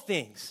all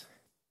things,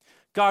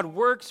 God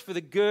works for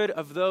the good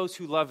of those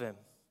who love him,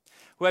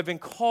 who have been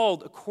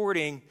called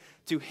according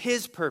to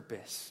his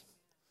purpose.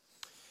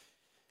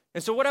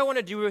 And so what I want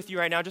to do with you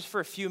right now, just for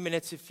a few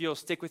minutes, if you'll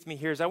stick with me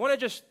here, is I want to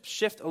just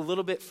shift a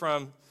little bit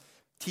from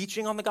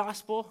teaching on the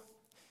gospel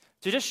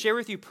to just share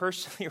with you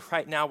personally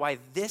right now why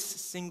this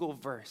single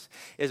verse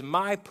is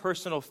my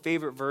personal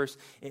favorite verse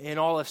in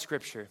all of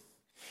Scripture.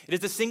 It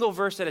is the single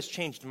verse that has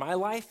changed my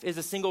life. It is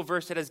a single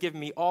verse that has given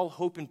me all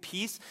hope and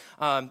peace.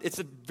 It's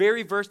the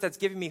very verse that's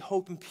given me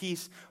hope and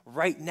peace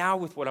right now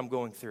with what I'm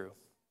going through.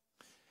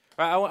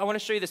 I want to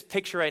show you this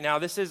picture right now.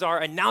 This is our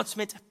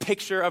announcement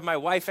picture of my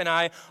wife and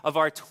I of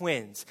our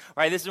twins.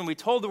 Right, this is when we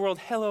told the world,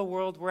 hello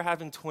world, we're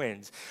having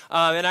twins.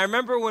 And I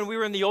remember when we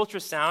were in the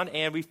ultrasound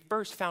and we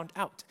first found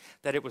out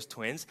that it was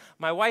twins,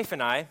 my wife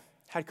and I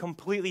had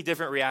completely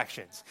different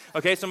reactions.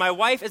 Okay, so my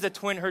wife is a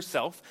twin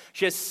herself.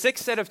 She has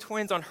 6 sets of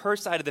twins on her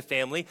side of the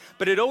family,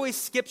 but it always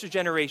skips a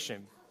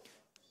generation.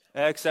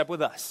 Except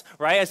with us,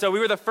 right? And so we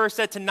were the first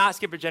set to not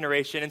skip a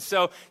generation. And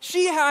so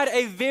she had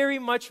a very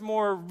much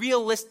more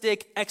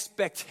realistic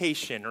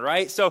expectation,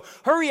 right? So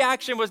her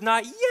reaction was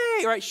not,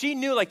 yay, right? She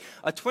knew like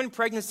a twin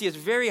pregnancy is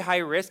very high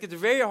risk. It's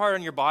very hard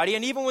on your body.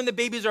 And even when the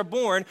babies are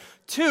born,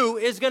 2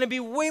 is going to be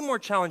way more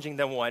challenging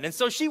than 1. And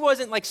so she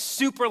wasn't like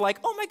super like,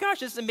 oh my gosh,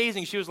 this is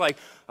amazing. She was like,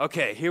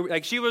 okay, here,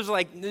 like she was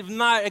like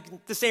not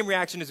the same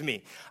reaction as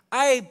me.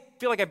 I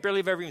feel like I barely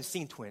have ever even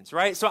seen twins,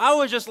 right? So I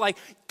was just like,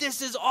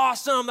 this is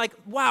awesome. Like,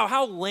 wow,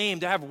 how lame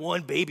to have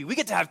 1 baby. We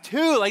get to have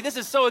 2. Like, this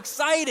is so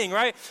exciting,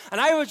 right? And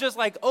I was just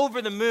like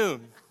over the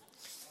moon.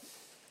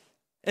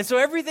 And so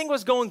everything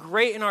was going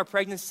great in our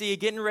pregnancy,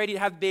 getting ready to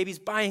have babies,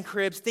 buying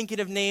cribs, thinking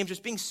of names,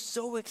 just being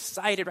so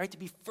excited, right, to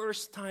be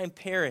first-time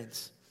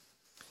parents.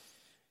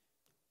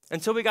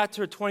 Until we got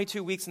to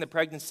 22 weeks in the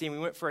pregnancy and we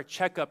went for a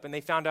checkup and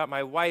they found out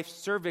my wife's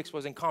cervix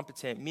was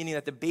incompetent, meaning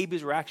that the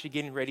babies were actually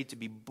getting ready to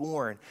be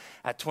born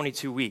at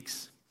 22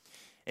 weeks.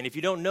 And if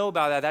you don't know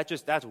about that,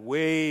 that's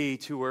way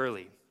too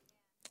early.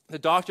 The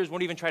doctors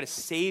won't even try to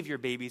save your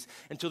babies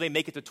until they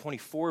make it to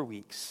 24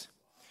 weeks.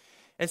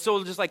 And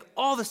so just like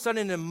all of a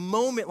sudden in a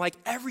moment, like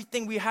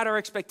everything we had our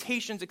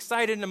expectations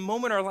excited, in a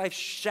moment our life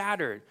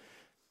shattered.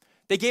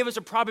 They gave us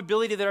a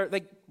probability that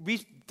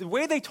the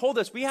way they told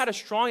us, we had a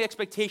strong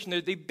expectation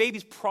that the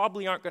babies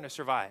probably aren't going to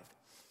survive.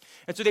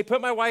 And so they put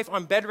my wife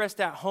on bed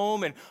rest at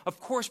home, and of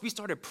course we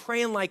started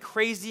praying like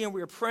crazy, and we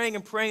were praying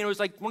and praying, and it was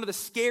like one of the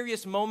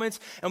scariest moments,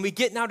 and we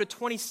get now to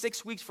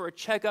 26 weeks for a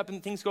checkup,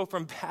 and things go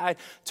from bad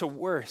to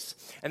worse.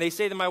 And they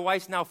say that my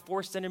wife's now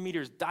 4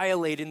 centimeters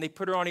dilated, and they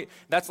put her on it.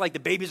 That's like the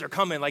babies are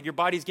coming, like your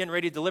body's getting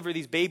ready to deliver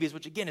these babies,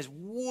 which again is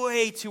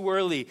way too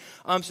early.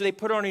 So they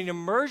put her on an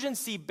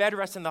emergency bed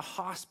rest in the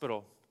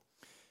hospital.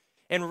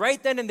 And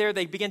right then and there,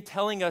 they begin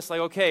telling us,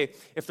 like, okay,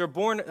 if they're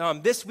born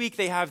this week,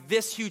 they have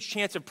this huge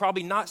chance of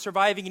probably not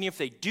surviving. And if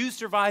they do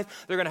survive,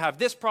 they're going to have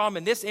this problem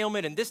and this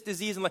ailment and this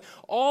disease. And like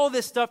all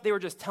this stuff they were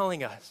just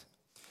telling us.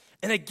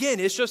 And again,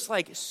 it's just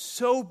like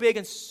so big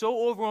and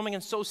so overwhelming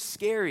and so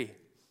scary.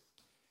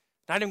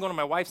 Not even going to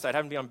my wife's side,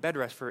 having to be on bed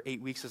rest for 8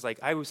 weeks is like,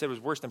 I always said it was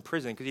worse than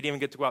prison because you didn't even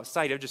get to go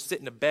outside. You would just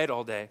sit in a bed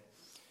all day.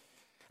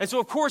 And so,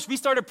 of course, we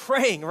started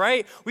praying,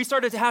 right? We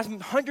started to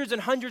have hundreds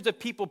and hundreds of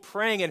people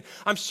praying. And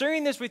I'm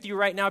sharing this with you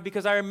right now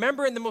because I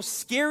remember in the most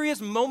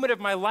scariest moment of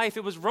my life,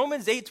 it was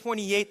Romans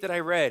 8:28 that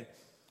I read.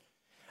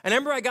 And I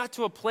remember I got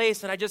to a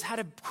place and I just had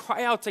to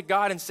cry out to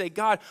God and say,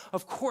 God,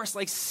 of course,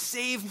 like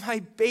save my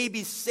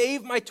babies,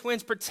 save my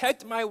twins,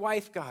 protect my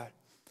wife, God.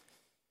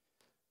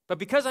 But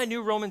because I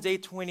knew Romans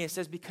 8:20, it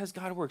says, because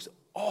God works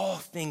all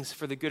things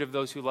for the good of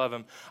those who love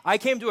him, I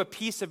came to a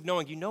peace of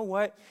knowing, you know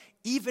what?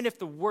 Even if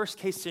the worst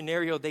case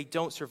scenario, they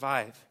don't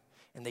survive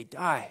and they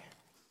die,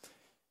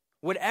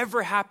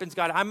 Whatever happens,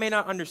 God, I may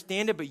not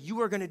understand it, but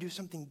you are going to do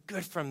something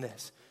good from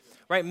this.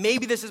 Right?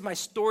 Maybe this is my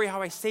story,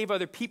 how I save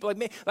other people.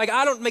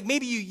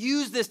 Maybe you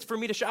use this for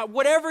me to show.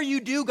 Whatever you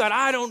do, God,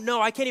 I don't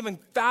know. I can't even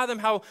fathom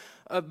how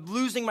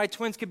losing my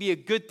twins could be a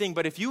good thing.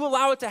 But if you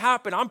allow it to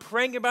happen, I'm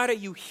praying about it.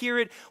 You hear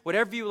it.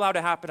 Whatever you allow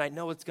to happen, I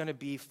know it's going to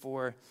be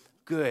for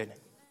good.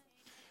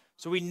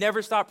 So we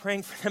never stopped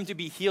praying for them to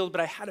be healed,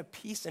 but I had a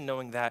peace in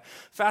knowing that.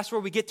 Fast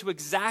forward, we get to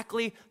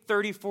exactly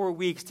 34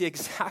 weeks, the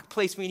exact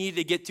place we needed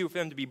to get to for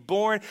them to be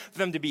born, for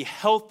them to be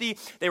healthy.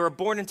 They were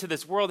born into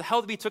this world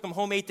healthy. We took them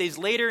home 8 days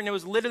later, and it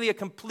was literally a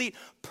complete,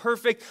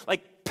 perfect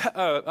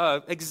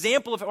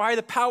example of why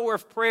the power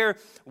of prayer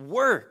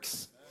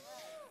works.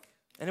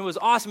 And it was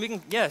awesome.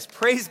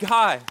 Praise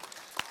God.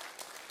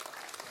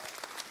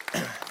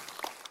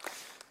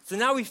 So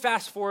now we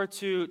fast forward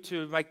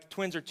to my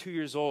twins are 2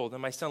 years old,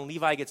 and my son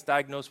Levi gets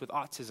diagnosed with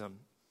autism.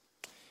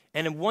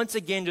 And then once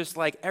again, just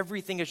like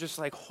everything is just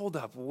like, hold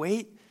up,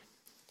 wait.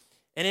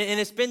 And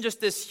it's been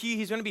just this,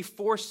 he's going to be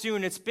 4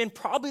 soon. It's been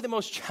probably the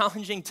most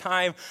challenging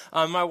time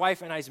my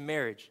wife and I's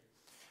marriage,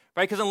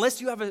 right? Because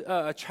unless you have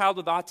a child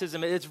with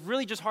autism, it's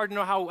really just hard to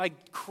know how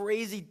like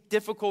crazy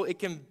difficult it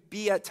can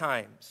be at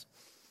times.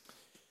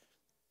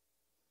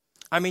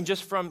 I mean,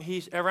 just from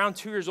he's around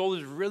 2 years old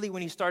is really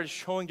when he started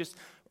showing just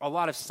a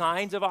lot of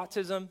signs of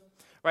autism,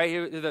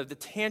 right? The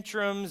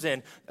tantrums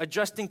and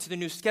adjusting to the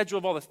new schedule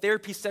of all the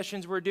therapy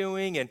sessions we're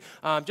doing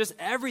and just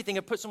everything.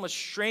 It put so much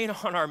strain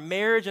on our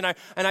marriage. And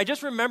I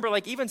just remember,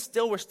 like, even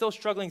still, we're still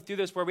struggling through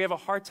this where we have a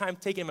hard time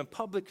taking him in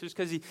public just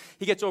because he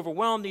gets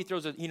overwhelmed. He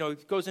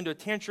goes into a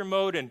tantrum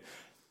mode. And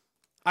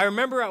I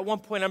remember at one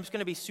point, I'm just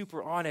going to be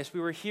super honest, we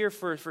were here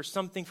for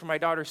something for my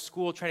daughter's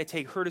school, trying to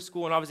take her to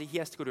school. And obviously, he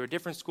has to go to a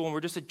different school. And we're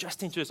just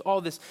adjusting to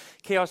all this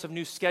chaos of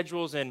new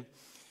schedules. And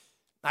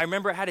I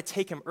remember I had to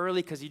take him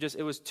early because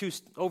it was too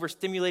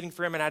overstimulating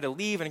for him, and I had to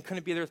leave and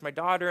couldn't be there with my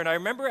daughter. And I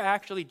remember I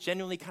actually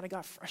genuinely kind of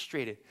got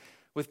frustrated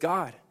with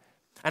God.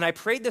 And I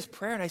prayed this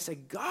prayer and I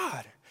said,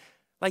 God,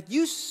 like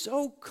you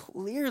so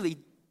clearly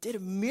did a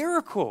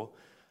miracle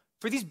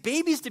for these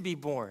babies to be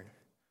born.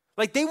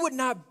 Like they would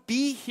not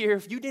be here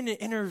if you didn't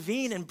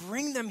intervene and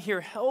bring them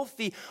here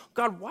healthy.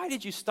 God, why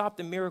did you stop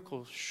the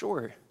miracle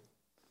short?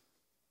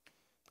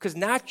 Because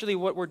naturally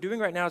what we're doing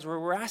right now is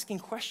we're asking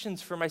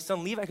questions for my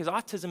son Levi because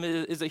autism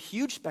is a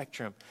huge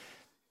spectrum.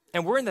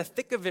 And we're in the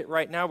thick of it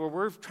right now where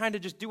we're trying to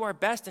just do our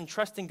best and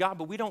trust in God,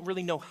 but we don't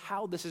really know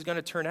how this is going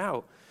to turn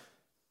out.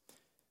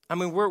 I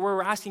mean,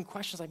 we're asking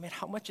questions like, man,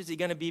 how much is he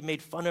going to be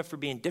made fun of for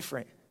being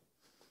different?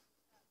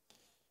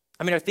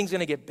 I mean, are things going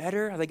to get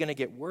better? Are they going to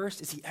get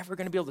worse? Is he ever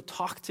going to be able to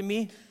talk to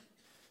me?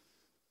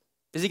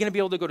 Is he going to be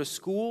able to go to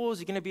school? Is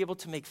he going to be able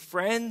to make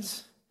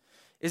friends?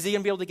 Is he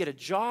going to be able to get a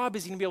job?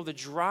 Is he going to be able to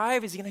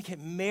drive? Is he going to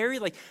get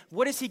married? Like,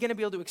 what is he going to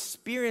be able to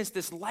experience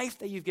this life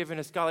that you've given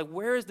us, God? Like,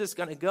 where is this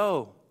going to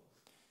go?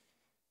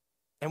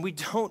 And we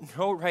don't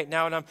know right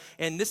now.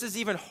 And this is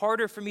even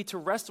harder for me to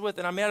wrestle with.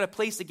 And I'm at a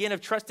place again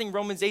of trusting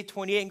Romans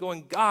 8:28 and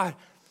going, God,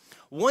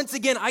 once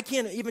again, I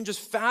can't even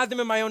just fathom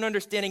in my own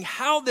understanding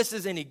how this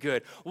is any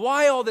good,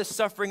 why all this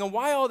suffering and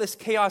why all this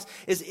chaos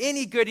is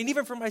any good. And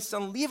even for my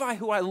son Levi,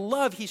 who I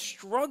love, he's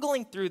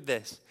struggling through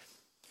this.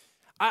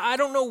 I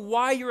don't know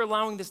why you're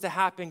allowing this to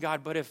happen,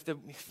 God, but if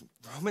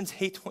Romans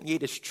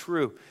 8:28 is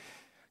true,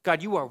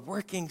 God, you are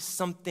working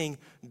something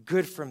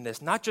good from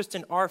this, not just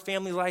in our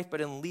family life, but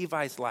in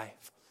Levi's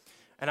life.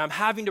 And I'm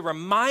having to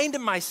remind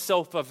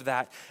myself of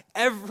that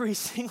every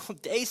single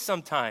day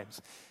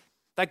sometimes.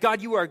 That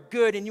God, you are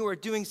good and you are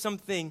doing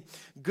something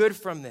good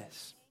from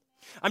this.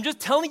 I'm just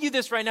telling you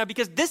this right now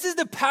because this is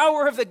the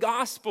power of the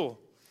gospel.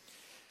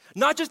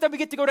 Not just that we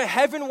get to go to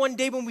heaven one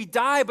day when we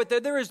die, but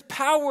that there is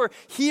power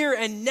here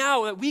and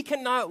now that we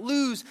cannot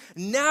lose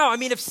now. I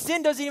mean, if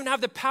sin doesn't even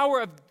have the power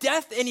of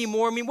death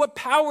anymore, I mean, what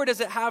power does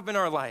it have in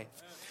our life?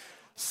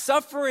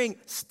 Suffering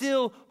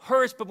still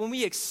hurts, but when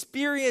we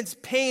experience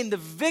pain, the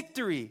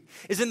victory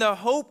is in the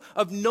hope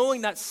of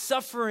knowing that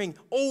suffering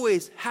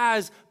always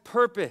has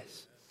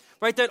purpose.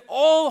 Right? That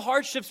all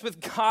hardships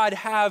with God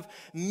have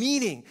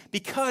meaning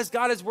because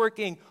God is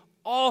working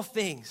all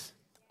things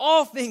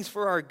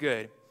for our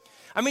good.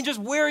 I mean, just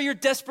where are your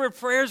desperate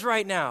prayers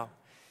right now?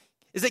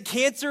 Is it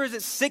cancer? Is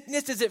it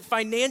sickness? Is it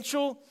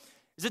financial?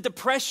 Is it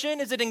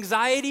depression? Is it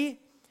anxiety?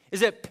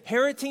 Is it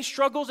parenting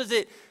struggles? Is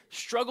it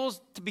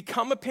struggles to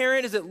become a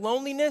parent? Is it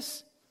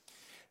loneliness?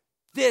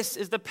 This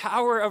is the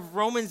power of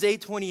Romans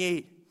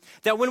 8:28.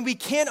 That when we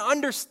can't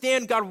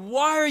understand, God,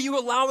 why are you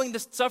allowing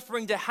this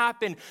suffering to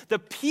happen? The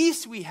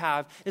peace we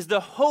have is the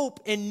hope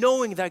in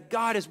knowing that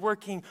God is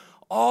working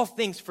all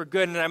things for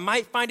good. And I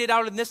might find it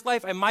out in this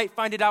life. I might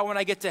find it out when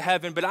I get to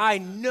heaven. But I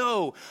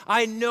know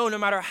no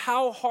matter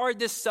how hard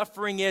this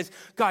suffering is,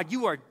 God,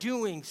 you are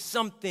doing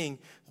something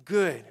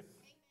good.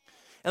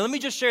 And let me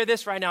just share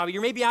this right now.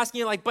 You're maybe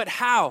asking, like, but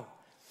how?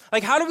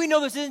 Like, how do we know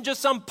this isn't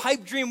just some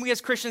pipe dream we as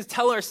Christians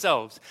tell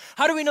ourselves?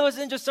 How do we know this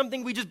isn't just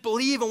something we just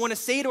believe and want to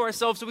say to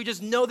ourselves so we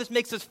just know this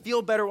makes us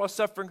feel better while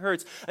suffering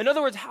hurts? In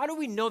other words, how do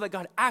we know that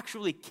God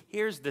actually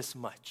cares this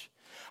much?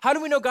 How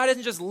do we know God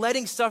isn't just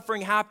letting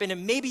suffering happen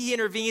and maybe he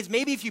intervenes,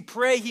 maybe if you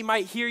pray, he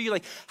might hear you?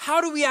 Like,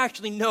 how do we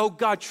actually know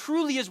God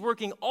truly is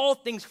working all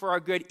things for our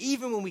good,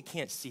 even when we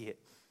can't see it?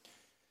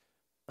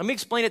 Let me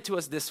explain it to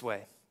us this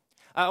way.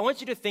 I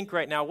want you to think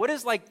right now, what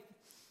is like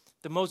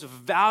the most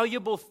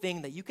valuable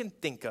thing that you can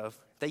think of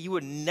that you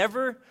would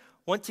never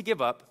want to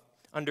give up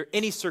under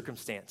any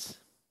circumstance?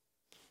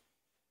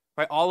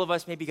 Right, all of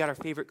us maybe got our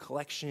favorite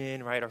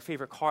collection, right, our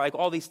favorite car, like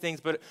all these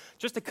things. But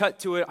just to cut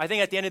to it, I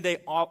think at the end of the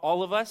day,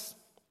 all of us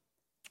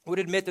would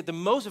admit that the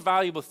most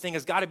valuable thing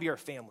has got to be our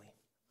family,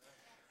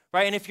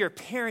 right? And if you're a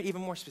parent,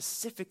 even more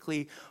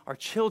specifically, our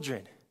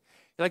children.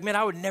 You're like, man,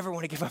 I would never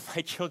want to give up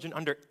my children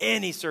under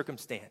any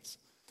circumstance.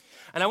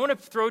 And I want to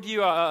throw to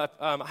you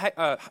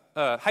a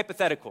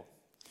hypothetical,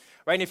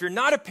 right? And if you're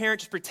not a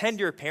parent, just pretend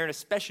you're a parent,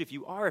 especially if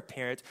you are a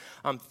parent.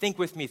 Think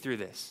with me through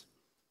this.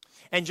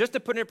 And just to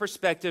put it in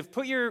perspective,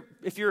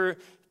 if your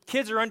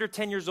kids are under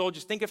 10 years old,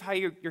 just think of how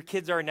your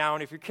kids are now.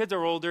 And if your kids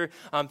are older,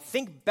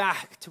 think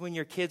back to when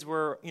your kids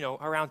were,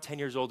 around 10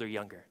 years old or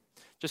younger.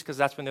 Just because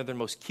that's when they're the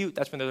most cute,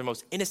 that's when they're the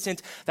most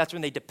innocent, that's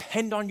when they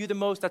depend on you the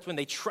most, that's when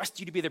they trust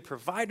you to be their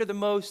provider the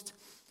most.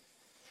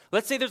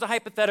 Let's say there's a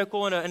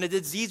hypothetical and a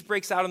disease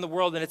breaks out in the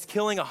world and it's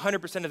killing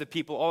 100% of the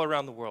people all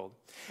around the world.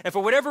 And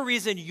for whatever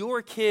reason,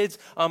 your kids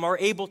are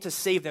able to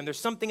save them. There's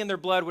something in their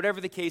blood,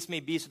 whatever the case may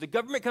be. So the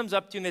government comes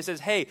up to you and they says,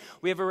 hey,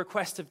 we have a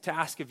request to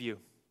ask of you.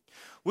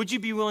 Would you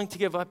be willing to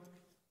give up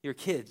your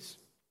kids?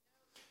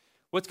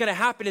 What's going to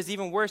happen is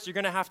even worse. You're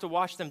going to have to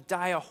watch them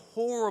die a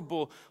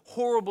horrible,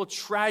 horrible,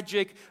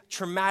 tragic,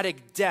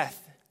 traumatic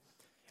death.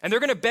 And they're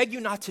going to beg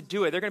you not to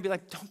do it. They're going to be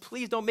like,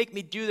 please don't make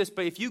me do this.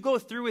 But if you go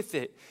through with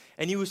it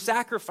and you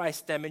sacrifice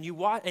them and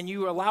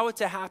you allow it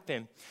to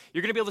happen,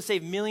 you're going to be able to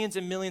save millions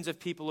and millions of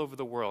people over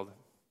the world.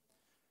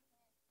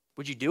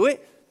 Would you do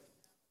it?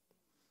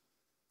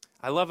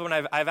 I love it when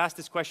I've asked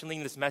this question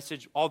leading this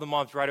message. All the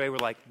moms right away were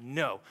like,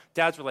 no.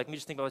 Dads were like, let me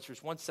just think about this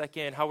for 1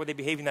 second. How were they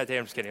behaving that day?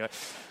 I'm just kidding.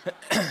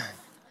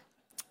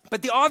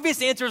 But the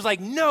obvious answer is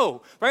like,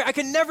 no, right? I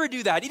can never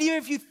do that. And even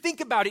if you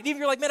think about it, even if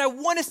you're like, man, I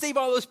want to save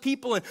all those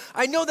people, and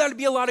I know that would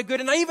be a lot of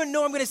good, and I even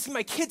know I'm going to see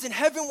my kids in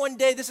heaven one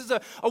day. This is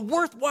a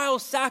worthwhile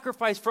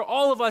sacrifice for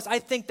all of us. I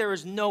think there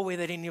is no way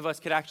that any of us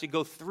could actually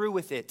go through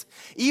with it,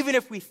 even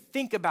if we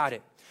think about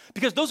it.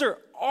 Because those are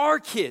our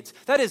kids.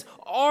 That is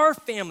our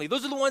family.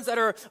 Those are the ones that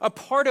are a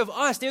part of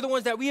us. They're the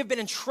ones that we have been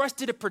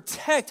entrusted to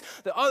protect.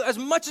 As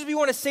much as we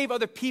want to save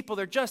other people,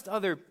 they're just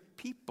other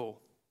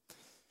people.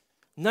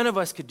 None of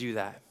us could do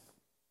that.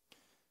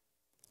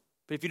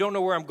 But if you don't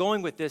know where I'm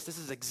going with this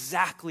is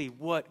exactly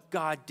what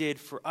God did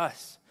for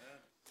us.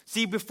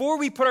 See, before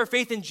we put our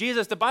faith in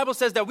Jesus, the Bible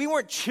says that we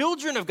weren't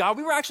children of God.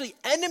 We were actually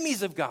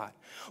enemies of God.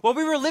 While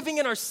we were living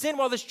in our sin,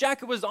 while this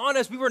jacket was on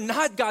us, we were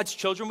not God's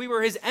children. We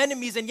were his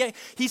enemies, and yet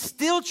he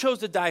still chose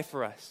to die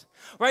for us.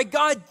 Right?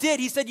 God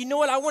did. He said, you know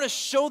what? I want to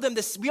show them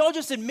this. We all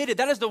just admitted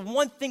that is the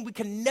one thing we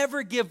can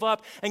never give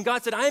up. And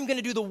God said, I am going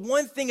to do the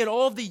one thing in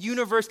all of the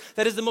universe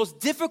that is the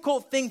most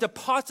difficult thing to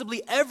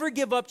possibly ever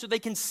give up so they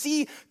can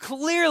see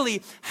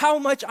clearly how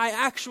much I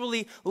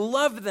actually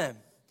love them.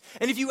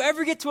 And if you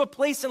ever get to a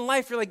place in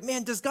life, you're like,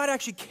 man, does God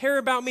actually care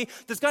about me?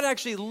 Does God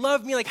actually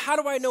love me? Like, how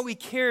do I know he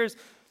cares?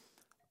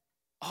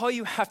 All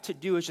you have to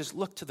do is just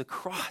look to the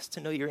cross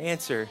to know your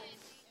answer.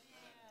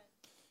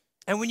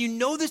 And when you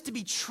know this to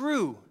be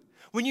true,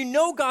 when you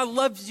know God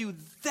loves you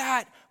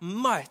that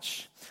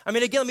much. I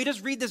mean, again, let me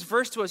just read this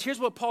verse to us. Here's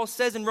what Paul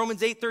says in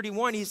Romans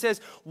 8:31. He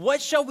says,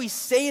 what shall we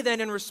say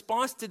then in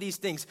response to these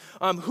things?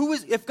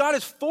 If God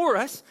is for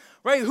us,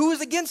 right, who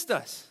is against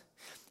us?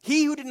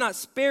 He who did not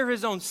spare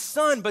his own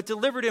son, but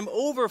delivered him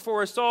over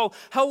for us all,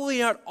 how will he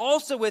not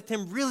also with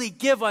him really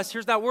give us,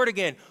 here's that word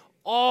again,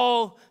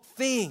 all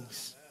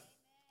things?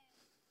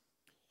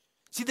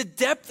 See, the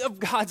depth of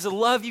God's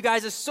love, you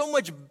guys, is so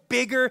much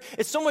bigger,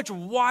 it's so much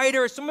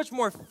wider, it's so much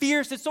more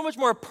fierce, it's so much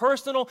more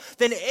personal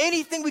than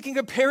anything we can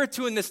compare it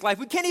to in this life.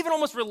 We can't even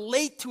almost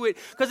relate to it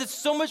because it's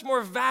so much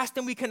more vast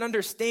than we can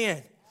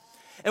understand.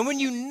 And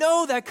when you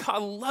know that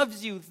God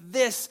loves you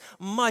this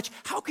much,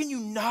 how can you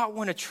not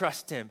want to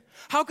trust him?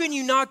 How can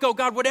you not go,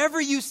 God,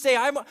 whatever you say,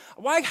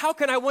 how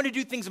can I want to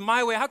do things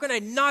my way? How can I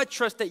not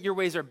trust that your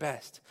ways are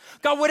best?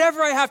 God,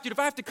 whatever I have to do, if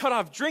I have to cut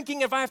off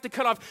drinking, if I have to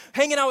cut off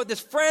hanging out with this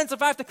friends,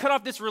 if I have to cut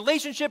off this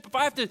relationship, if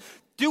I have to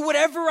do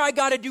whatever I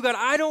got to do, God,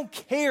 I don't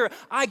care.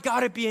 I got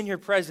to be in your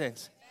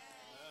presence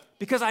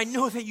because I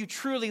know that you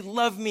truly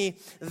love me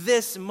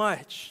this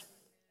much.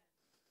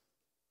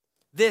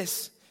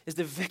 This is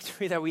the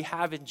victory that we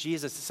have in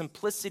Jesus. The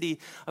simplicity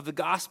of the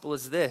gospel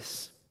is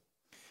this,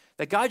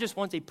 that God just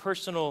wants a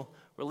personal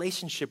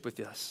relationship with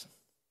us.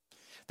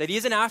 That he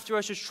isn't after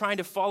us just trying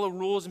to follow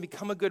rules and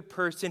become a good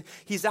person.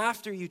 He's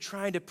after you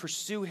trying to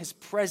pursue his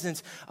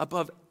presence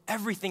above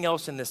everything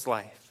else in this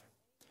life.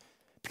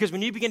 Because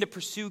when you begin to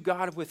pursue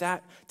God with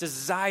that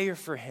desire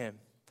for him,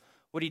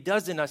 what he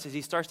does in us is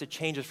he starts to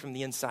change us from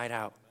the inside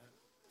out.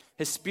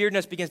 His Spirit in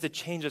us begins to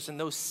change us. And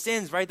those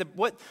sins, right?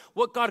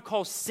 What God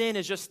calls sin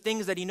is just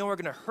things that He knows are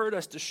going to hurt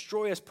us,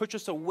 destroy us, push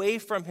us away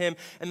from Him.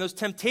 And those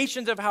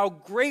temptations of how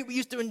great we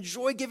used to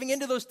enjoy giving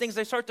into those things,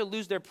 they start to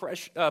lose their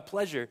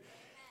pleasure.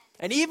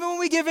 And even when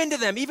we give into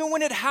them, even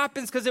when it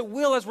happens, because it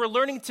will as we're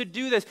learning to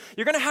do this,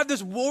 you're going to have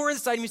this war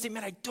inside and you say,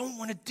 man, I don't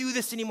want to do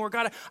this anymore.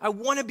 God, I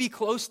want to be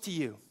close to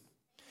you.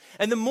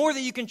 And the more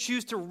that you can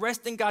choose to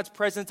rest in God's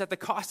presence at the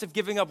cost of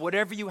giving up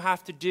whatever you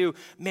have to do,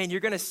 man,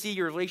 you're going to see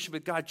your relationship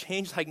with God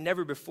change like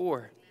never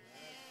before.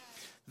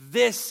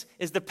 This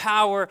is the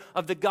power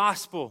of the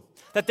gospel,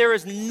 that there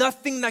is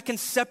nothing that can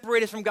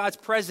separate us from God's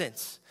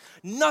presence.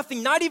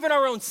 Nothing, not even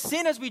our own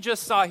sin as we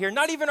just saw here,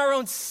 not even our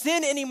own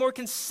sin anymore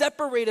can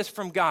separate us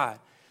from God.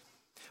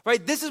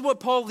 Right? This is what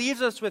Paul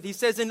leaves us with. He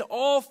says, in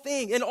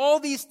all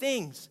these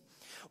things,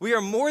 we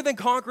are more than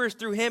conquerors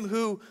through Him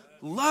who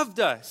loved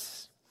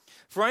us.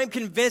 For I am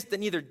convinced that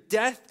neither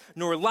death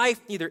nor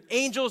life, neither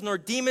angels nor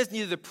demons,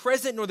 neither the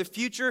present nor the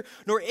future,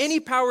 nor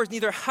any powers,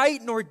 neither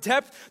height nor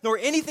depth, nor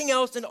anything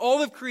else in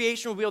all of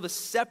creation will be able to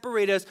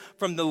separate us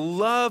from the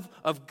love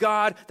of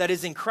God that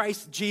is in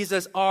Christ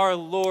Jesus our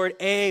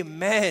Lord.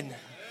 Amen.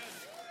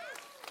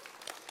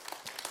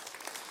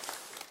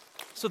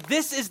 So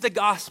this is the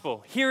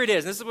gospel. Here it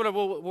is. This is what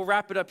we'll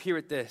wrap it up here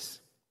with this.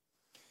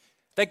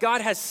 That God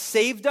has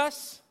saved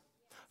us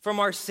from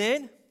our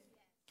sin,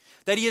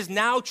 that He is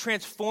now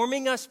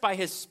transforming us by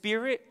His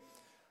Spirit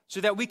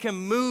so that we can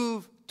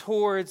move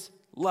towards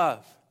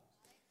love.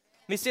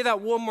 Let me say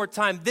that one more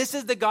time. This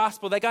is the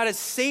gospel, that God has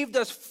saved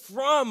us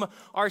from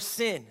our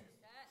sin.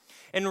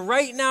 And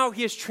right now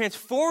He is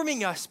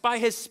transforming us by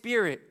His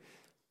Spirit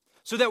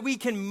so that we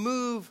can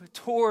move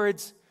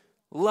towards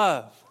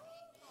love.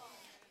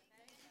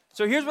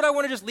 So here's what I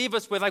want to just leave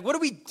us with. Like, what do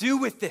we do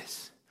with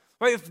this?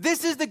 Right? If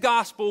this is the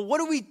gospel, what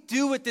do we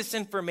do with this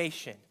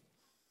information?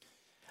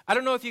 I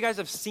don't know if you guys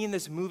have seen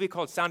this movie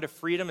called Sound of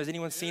Freedom. Has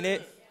anyone seen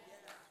it?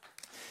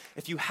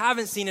 If you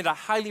haven't seen it, I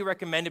highly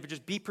recommend it, but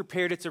just be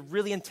prepared. It's a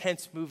really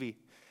intense movie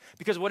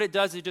because what it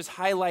does, it just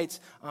highlights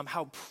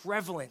how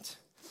prevalent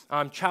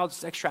child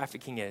sex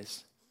trafficking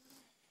is.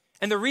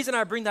 And the reason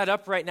I bring that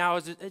up right now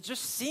is it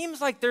just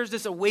seems like there's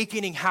this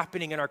awakening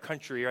happening in our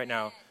country right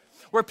now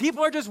where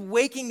people are just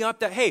waking up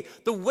that, hey,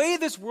 the way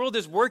this world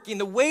is working,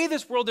 the way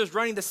this world is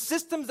running, the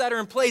systems that are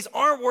in place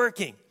aren't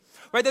working.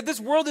 Right, that this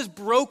world is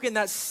broken,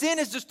 that sin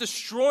is just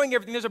destroying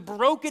everything. There's a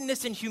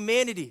brokenness in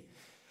humanity.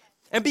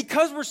 And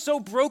because we're so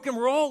broken,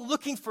 we're all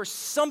looking for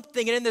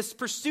something. And in this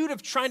pursuit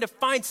of trying to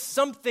find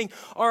something,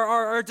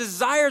 our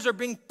desires are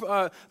being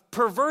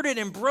perverted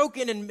and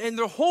broken. And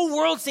the whole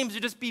world seems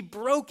to just be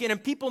broken.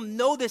 And people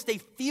know this, they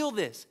feel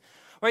this.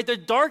 Right, the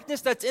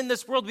darkness that's in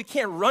this world, we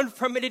can't run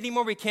from it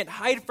anymore. We can't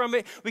hide from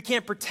it. We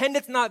can't pretend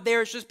it's not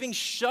there. It's just being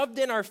shoved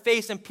in our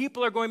face. And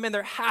people are going, man,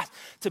 there has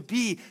to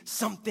be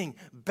something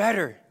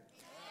better.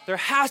 There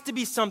has to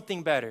be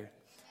something better.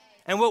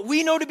 And what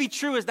we know to be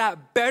true is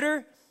that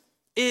better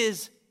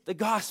is the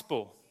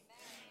gospel.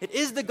 It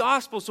is the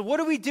gospel. So what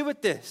do we do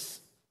with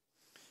this?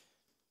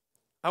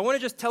 I want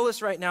to just tell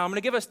us right now, I'm going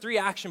to give us 3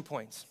 action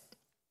points.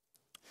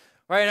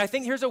 Right, and I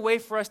think here's a way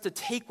for us to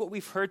take what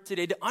we've heard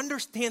today, to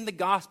understand the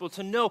gospel,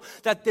 to know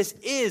that this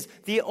is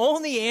the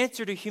only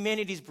answer to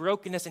humanity's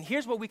brokenness. And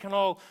here's what we can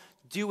all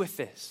do with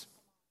this.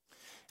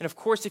 And of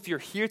course, if you're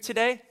here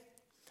today,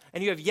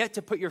 and you have yet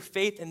to put your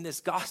faith in this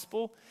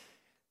gospel,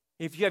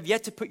 if you have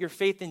yet to put your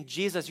faith in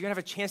Jesus, you're going to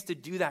have a chance to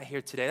do that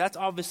here today. That's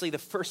obviously the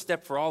first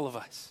step for all of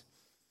us.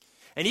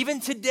 And even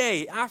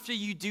today, after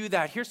you do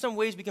that, here's some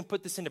ways we can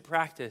put this into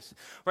practice.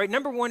 Right?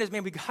 Number 1 is,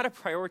 man, we got to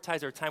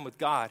prioritize our time with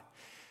God.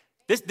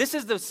 This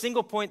is the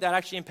single point that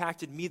actually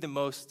impacted me the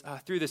most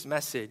through this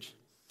message.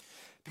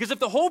 Because if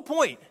the whole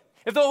point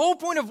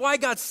of why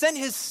God sent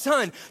His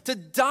Son to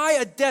die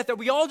a death that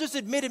we all just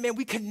admitted, man,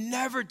 we could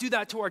never do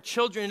that to our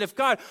children. And if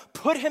God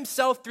put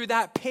Himself through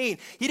that pain,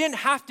 He didn't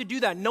have to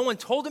do that. No one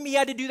told Him He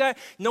had to do that.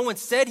 No one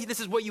said, this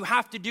is what you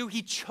have to do.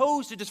 He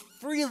chose to just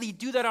freely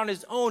do that on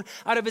His own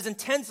out of His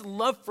intense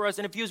love for us.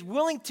 And if He was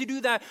willing to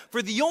do that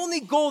for the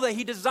only goal that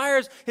He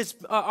desires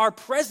our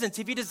presence,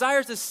 if He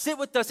desires to sit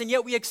with us and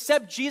yet we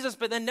accept Jesus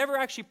but then never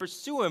actually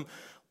pursue Him,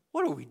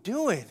 what are we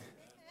doing?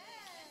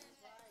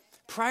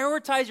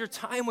 Prioritize your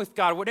time with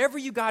God, whatever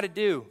you got to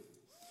do.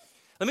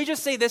 Let me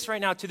just say this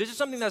right now, too. This is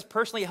something that's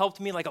personally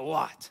helped me like a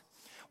lot.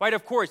 Right?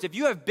 Of course, if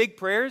you have big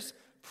prayers,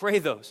 pray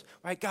those.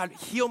 Right? God,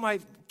 heal my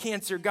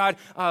cancer. God,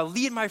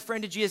 lead my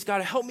friend to Jesus.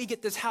 God, help me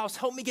get this house.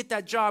 Help me get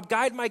that job.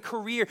 Guide my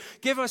career.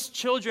 Give us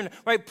children.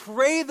 Right?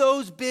 Pray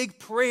those big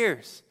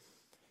prayers.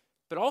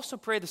 But also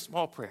pray the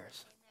small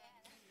prayers.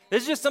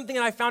 This is just something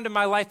that I found in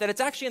my life, that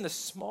it's actually in the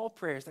small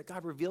prayers that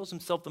God reveals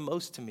Himself the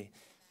most to me.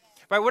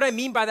 Right, what I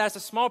mean by that is the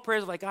small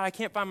prayers like, God, I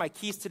can't find my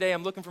keys today.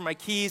 I'm looking for my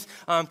keys.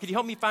 Could you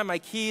help me find my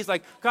keys?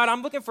 Like, God,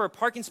 I'm looking for a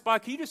parking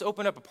spot. Can you just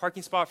open up a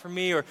parking spot for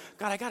me? Or,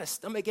 God, I got a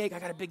stomach ache. I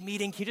got a big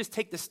meeting. Can you just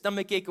take the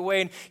stomach ache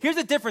away? And here's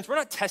the difference. We're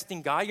not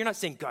testing God. You're not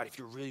saying, God, if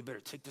you're really better,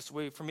 take this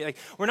away from me. Like,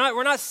 we're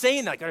not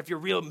saying that. God, if you're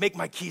real, make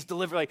my keys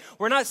deliver. Like,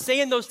 we're not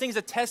saying those things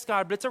to test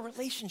God, but it's a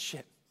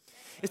relationship.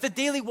 It's the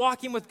daily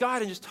walking with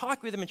God and just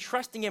talking with him and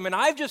trusting him. And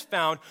I've just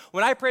found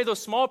when I pray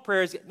those small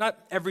prayers, not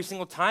every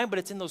single time, but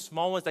it's in those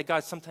small ones that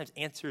God sometimes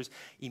answers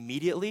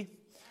immediately.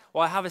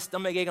 Well, I have a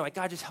stomach ache. I'm like,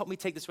 God, just help me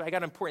take this away. I got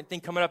an important thing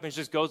coming up, and it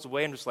just goes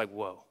away. I'm just like,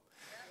 whoa,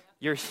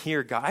 you're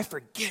here, God. I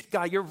forget,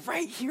 God. You're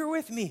right here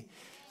with me.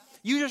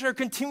 You just are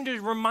continuing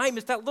to remind me.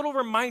 It's that little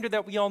reminder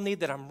that we all need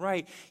that I'm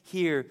right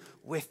here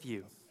with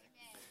you.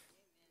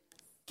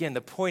 Again,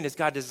 the point is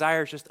God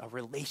desires just a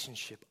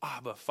relationship,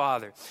 Abba,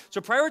 Father. So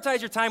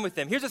prioritize your time with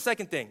him. Here's the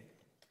second thing.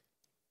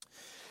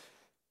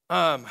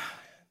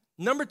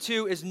 Number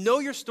 2 is know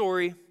your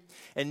story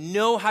and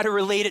know how to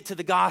relate it to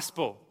the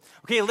gospel.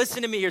 Okay,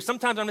 listen to me here.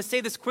 Sometimes I'm going to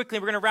say this quickly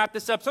and we're going to wrap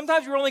this up.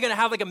 Sometimes you're only going to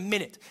have like a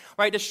minute,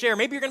 right, to share.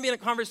 Maybe you're going to be in a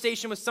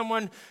conversation with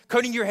someone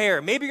cutting your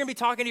hair. Maybe you're going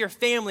to be talking to your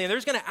family and they're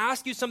just going to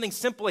ask you something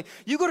simple like,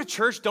 you go to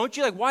church, don't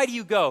you? Like, why do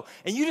you go?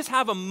 And you just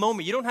have a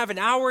moment. You don't have an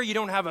hour. You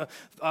don't have a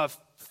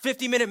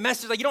 50-minute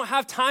message. Like, you don't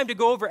have time to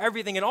go over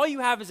everything. And all you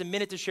have is a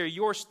minute to share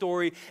your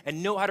story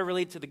and know how to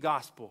relate to the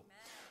gospel.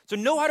 So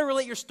know how to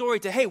relate your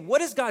story to, hey,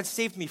 what has God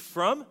saved me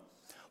from?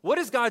 What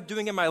is God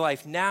doing in my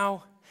life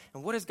now?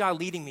 And what is God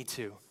leading me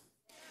to?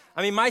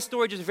 I mean, my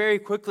story just very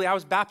quickly, I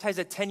was baptized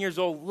at 10 years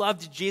old,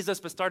 loved Jesus,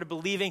 but started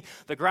believing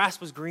the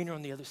grass was greener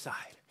on the other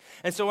side.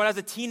 And so when I was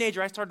a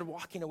teenager, I started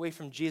walking away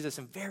from Jesus,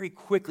 and very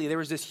quickly, there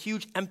was this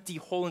huge empty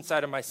hole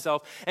inside of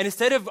myself. And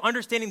instead of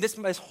understanding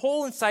this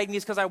hole inside me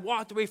is because I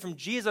walked away from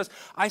Jesus,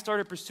 I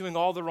started pursuing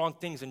all the wrong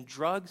things, and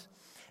drugs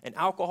and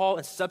alcohol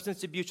and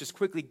substance abuse just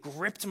quickly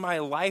gripped my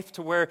life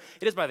to where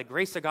it is by the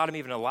grace of God I'm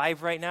even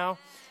alive right now.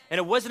 And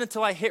it wasn't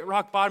until I hit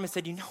rock bottom and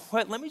said, you know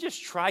what, let me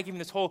just try giving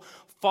this whole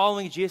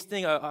following Jesus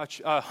thing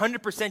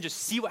 100%, just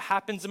see what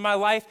happens in my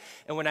life.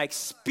 And when I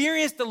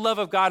experienced the love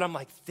of God, I'm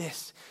like,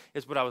 this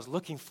is what I was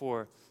looking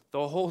for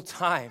the whole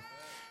time.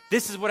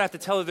 This is what I have to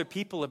tell other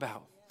people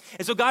about.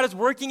 And so God is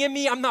working in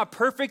me. I'm not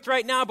perfect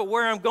right now, but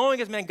where I'm going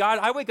is, man, God,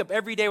 I wake up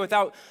every day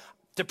without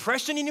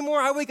depression anymore.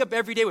 I wake up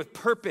every day with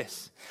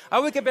purpose. I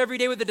wake up every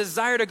day with a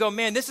desire to go,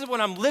 man, this is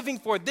what I'm living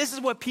for. This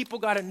is what people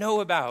got to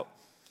know about.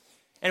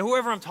 And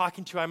whoever I'm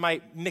talking to, I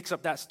might mix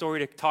up that story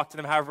to talk to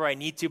them however I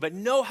need to, but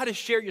know how to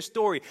share your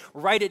story.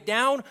 Write it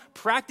down,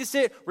 practice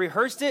it,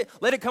 rehearse it,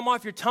 let it come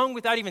off your tongue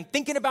without even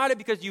thinking about it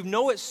because you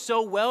know it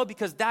so well,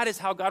 because that is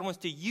how God wants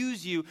to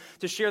use you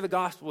to share the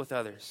gospel with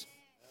others.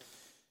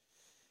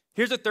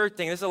 Here's the third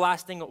thing. This is the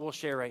last thing that we'll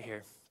share right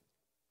here.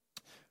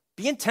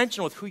 Be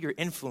intentional with who you're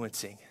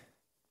influencing.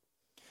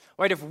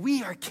 Right? If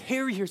we are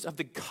carriers of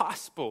the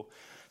gospel,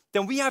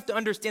 then we have to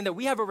understand that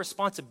we have a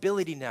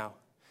responsibility now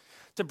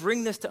to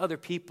bring this to other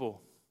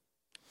people.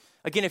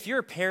 Again, if you're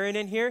a parent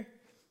in here,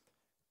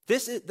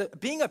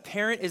 being a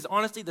parent is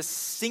honestly the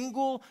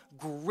single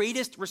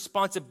greatest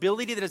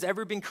responsibility that has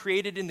ever been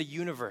created in the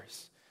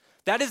universe.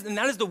 That is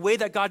the way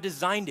that God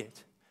designed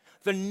it.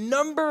 The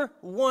number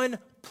one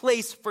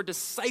place for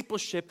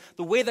discipleship,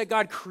 the way that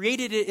God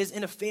created it, is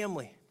in a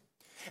family.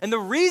 And the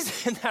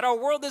reason that our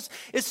world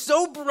is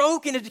so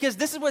broken is because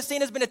this is what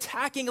Satan has been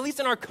attacking, at least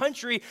in our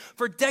country,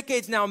 for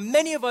decades now.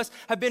 Many of us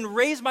have been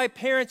raised by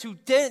parents who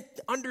didn't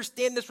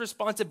understand this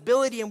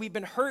responsibility, and we've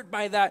been hurt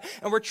by that.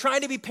 And we're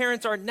trying to be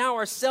parents now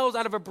ourselves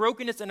out of a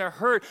brokenness and a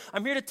hurt.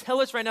 I'm here to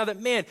tell us right now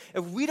that, man,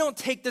 if we don't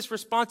take this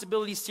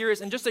responsibility serious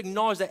and just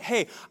acknowledge that,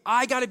 hey,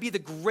 I got to be the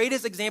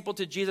greatest example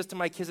to Jesus to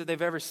my kids that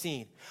they've ever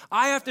seen.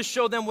 I have to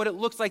show them what it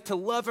looks like to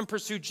love and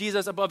pursue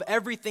Jesus above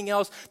everything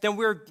else, then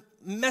we're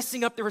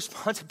messing up the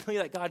responsibility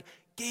that God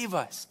gave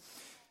us,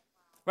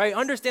 right?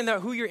 Understand that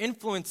who you're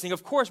influencing.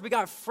 Of course, we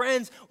got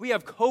friends, we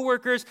have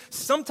coworkers.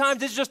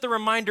 Sometimes it's just a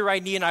reminder I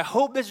need, and I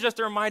hope this is just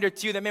a reminder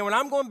to you that, man, when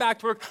I'm going back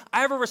to work, I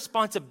have a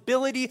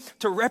responsibility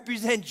to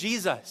represent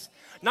Jesus.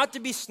 Not to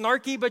be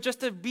snarky, but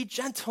just to be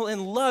gentle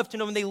and love, to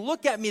know when they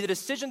look at me, the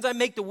decisions I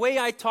make, the way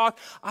I talk,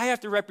 I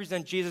have to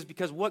represent Jesus,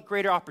 because what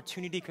greater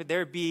opportunity could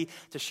there be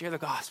to share the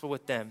gospel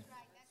with them?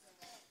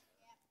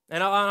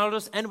 And I'll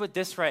just end with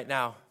this right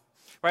now.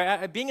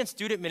 Right, being in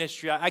student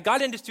ministry, I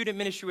got into student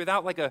ministry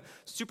without like a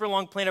super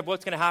long plan of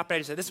what's going to happen. I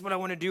just said, this is what I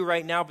want to do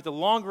right now. But the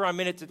longer I'm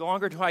in it, the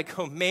longer do I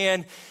go,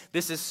 man,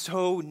 this is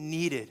so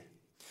needed.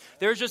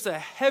 There's just a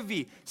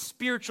heavy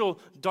spiritual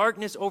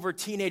darkness over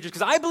teenagers,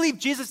 because I believe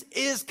Jesus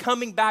is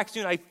coming back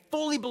soon. I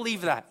fully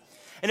believe that.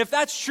 And if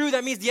that's true,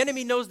 that means the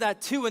enemy knows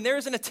that too. And there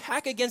is an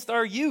attack against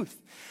our youth,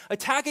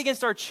 attack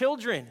against our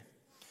children.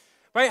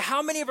 Right?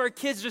 How many of our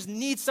kids just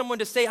need someone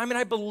to say,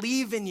 I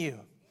believe in you?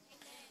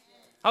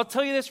 I'll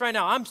tell you this right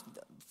now.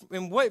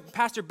 And what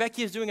Pastor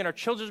Becky is doing in our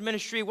children's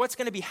ministry, what's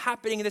going to be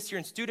happening this year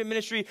in student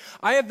ministry,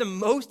 I am the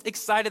most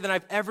excited than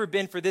I've ever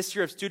been for this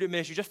year of student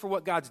ministry, just for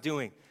what God's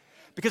doing.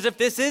 Because if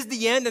this is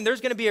the end, then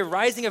there's going to be a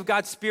rising of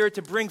God's Spirit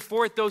to bring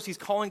forth those he's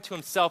calling to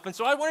himself. And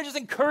so I want to just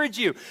encourage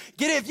you,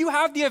 if you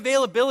have the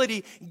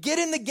availability, get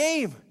in the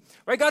game.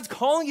 Right? God's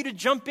calling you to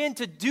jump in,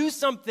 to do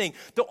something.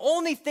 The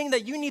only thing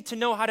that you need to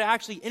know how to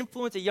actually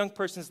influence a young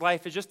person's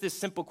life is just this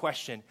simple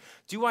question.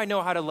 Do I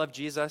know how to love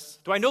Jesus?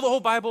 Do I know the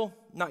whole Bible?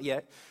 Not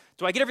yet.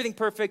 Do I get everything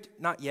perfect?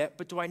 Not yet.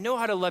 But do I know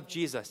how to love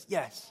Jesus?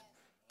 Yes.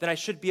 Then I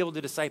should be able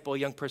to disciple a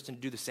young person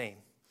to do the same.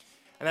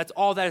 And that's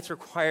all that it's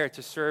required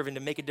to serve and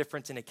to make a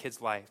difference in a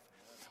kid's life.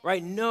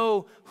 Right?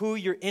 Know who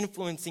you're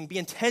influencing. Be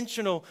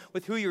intentional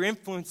with who you're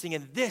influencing.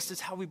 And this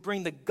is how we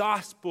bring the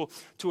gospel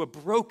to a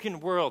broken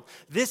world.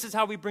 This is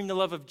how we bring the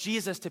love of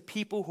Jesus to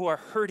people who are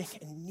hurting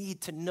and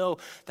need to know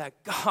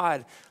that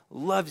God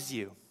loves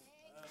you.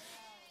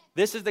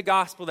 This is the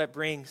gospel that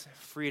brings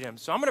freedom.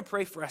 So I'm going to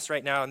pray for us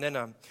right now, and then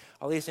I'll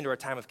lead us into our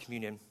time of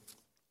communion.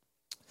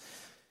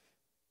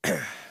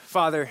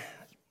 Father,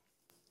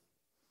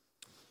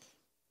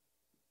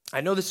 I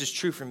know this is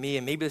true for me,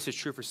 and maybe this is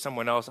true for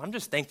someone else. I'm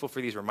just thankful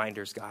for these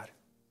reminders, God.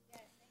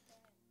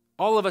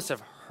 All of us have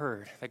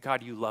heard that,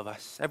 God, you love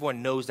us.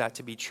 Everyone knows that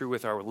to be true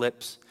with our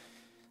lips.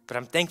 But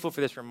I'm thankful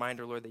for this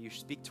reminder, Lord, that you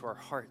speak to our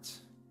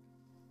hearts,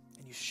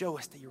 and you show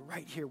us that you're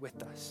right here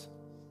with us,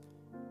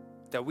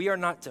 that we are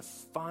not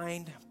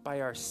defined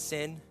by our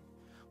sin.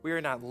 We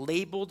are not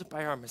labeled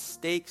by our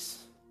mistakes.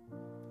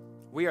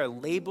 We are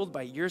labeled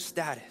by your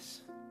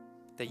status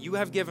that you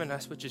have given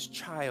us, which is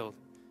child,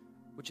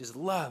 which is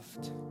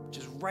loved, which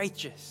is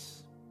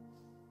righteous.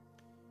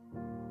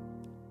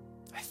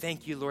 I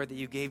thank you, Lord, that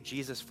you gave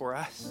Jesus for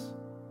us.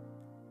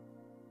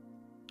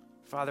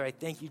 Father, I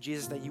thank you,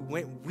 Jesus, that you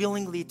went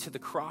willingly to the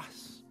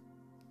cross,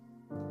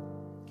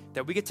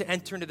 that we get to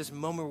enter into this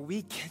moment where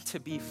we get to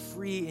be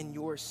free in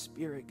your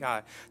spirit,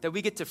 God, that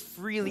we get to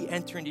freely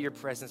enter into your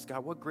presence,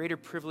 God. What greater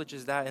privilege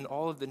is that in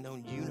all of the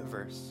known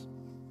universe?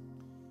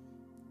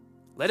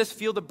 Let us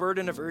feel the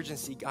burden of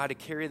urgency, God, to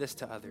carry this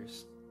to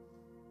others.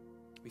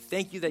 We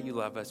thank you that you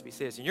love us. We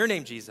say this in your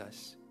name,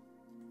 Jesus.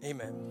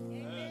 Amen.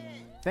 Amen.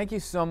 Thank you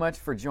so much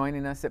for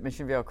joining us at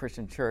Mission Vale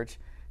Christian Church.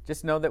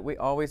 Just know that we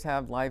always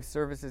have live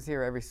services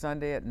here every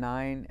Sunday at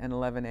 9 and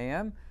 11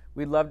 a.m.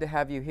 We'd love to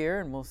have you here,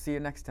 and we'll see you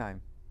next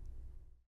time.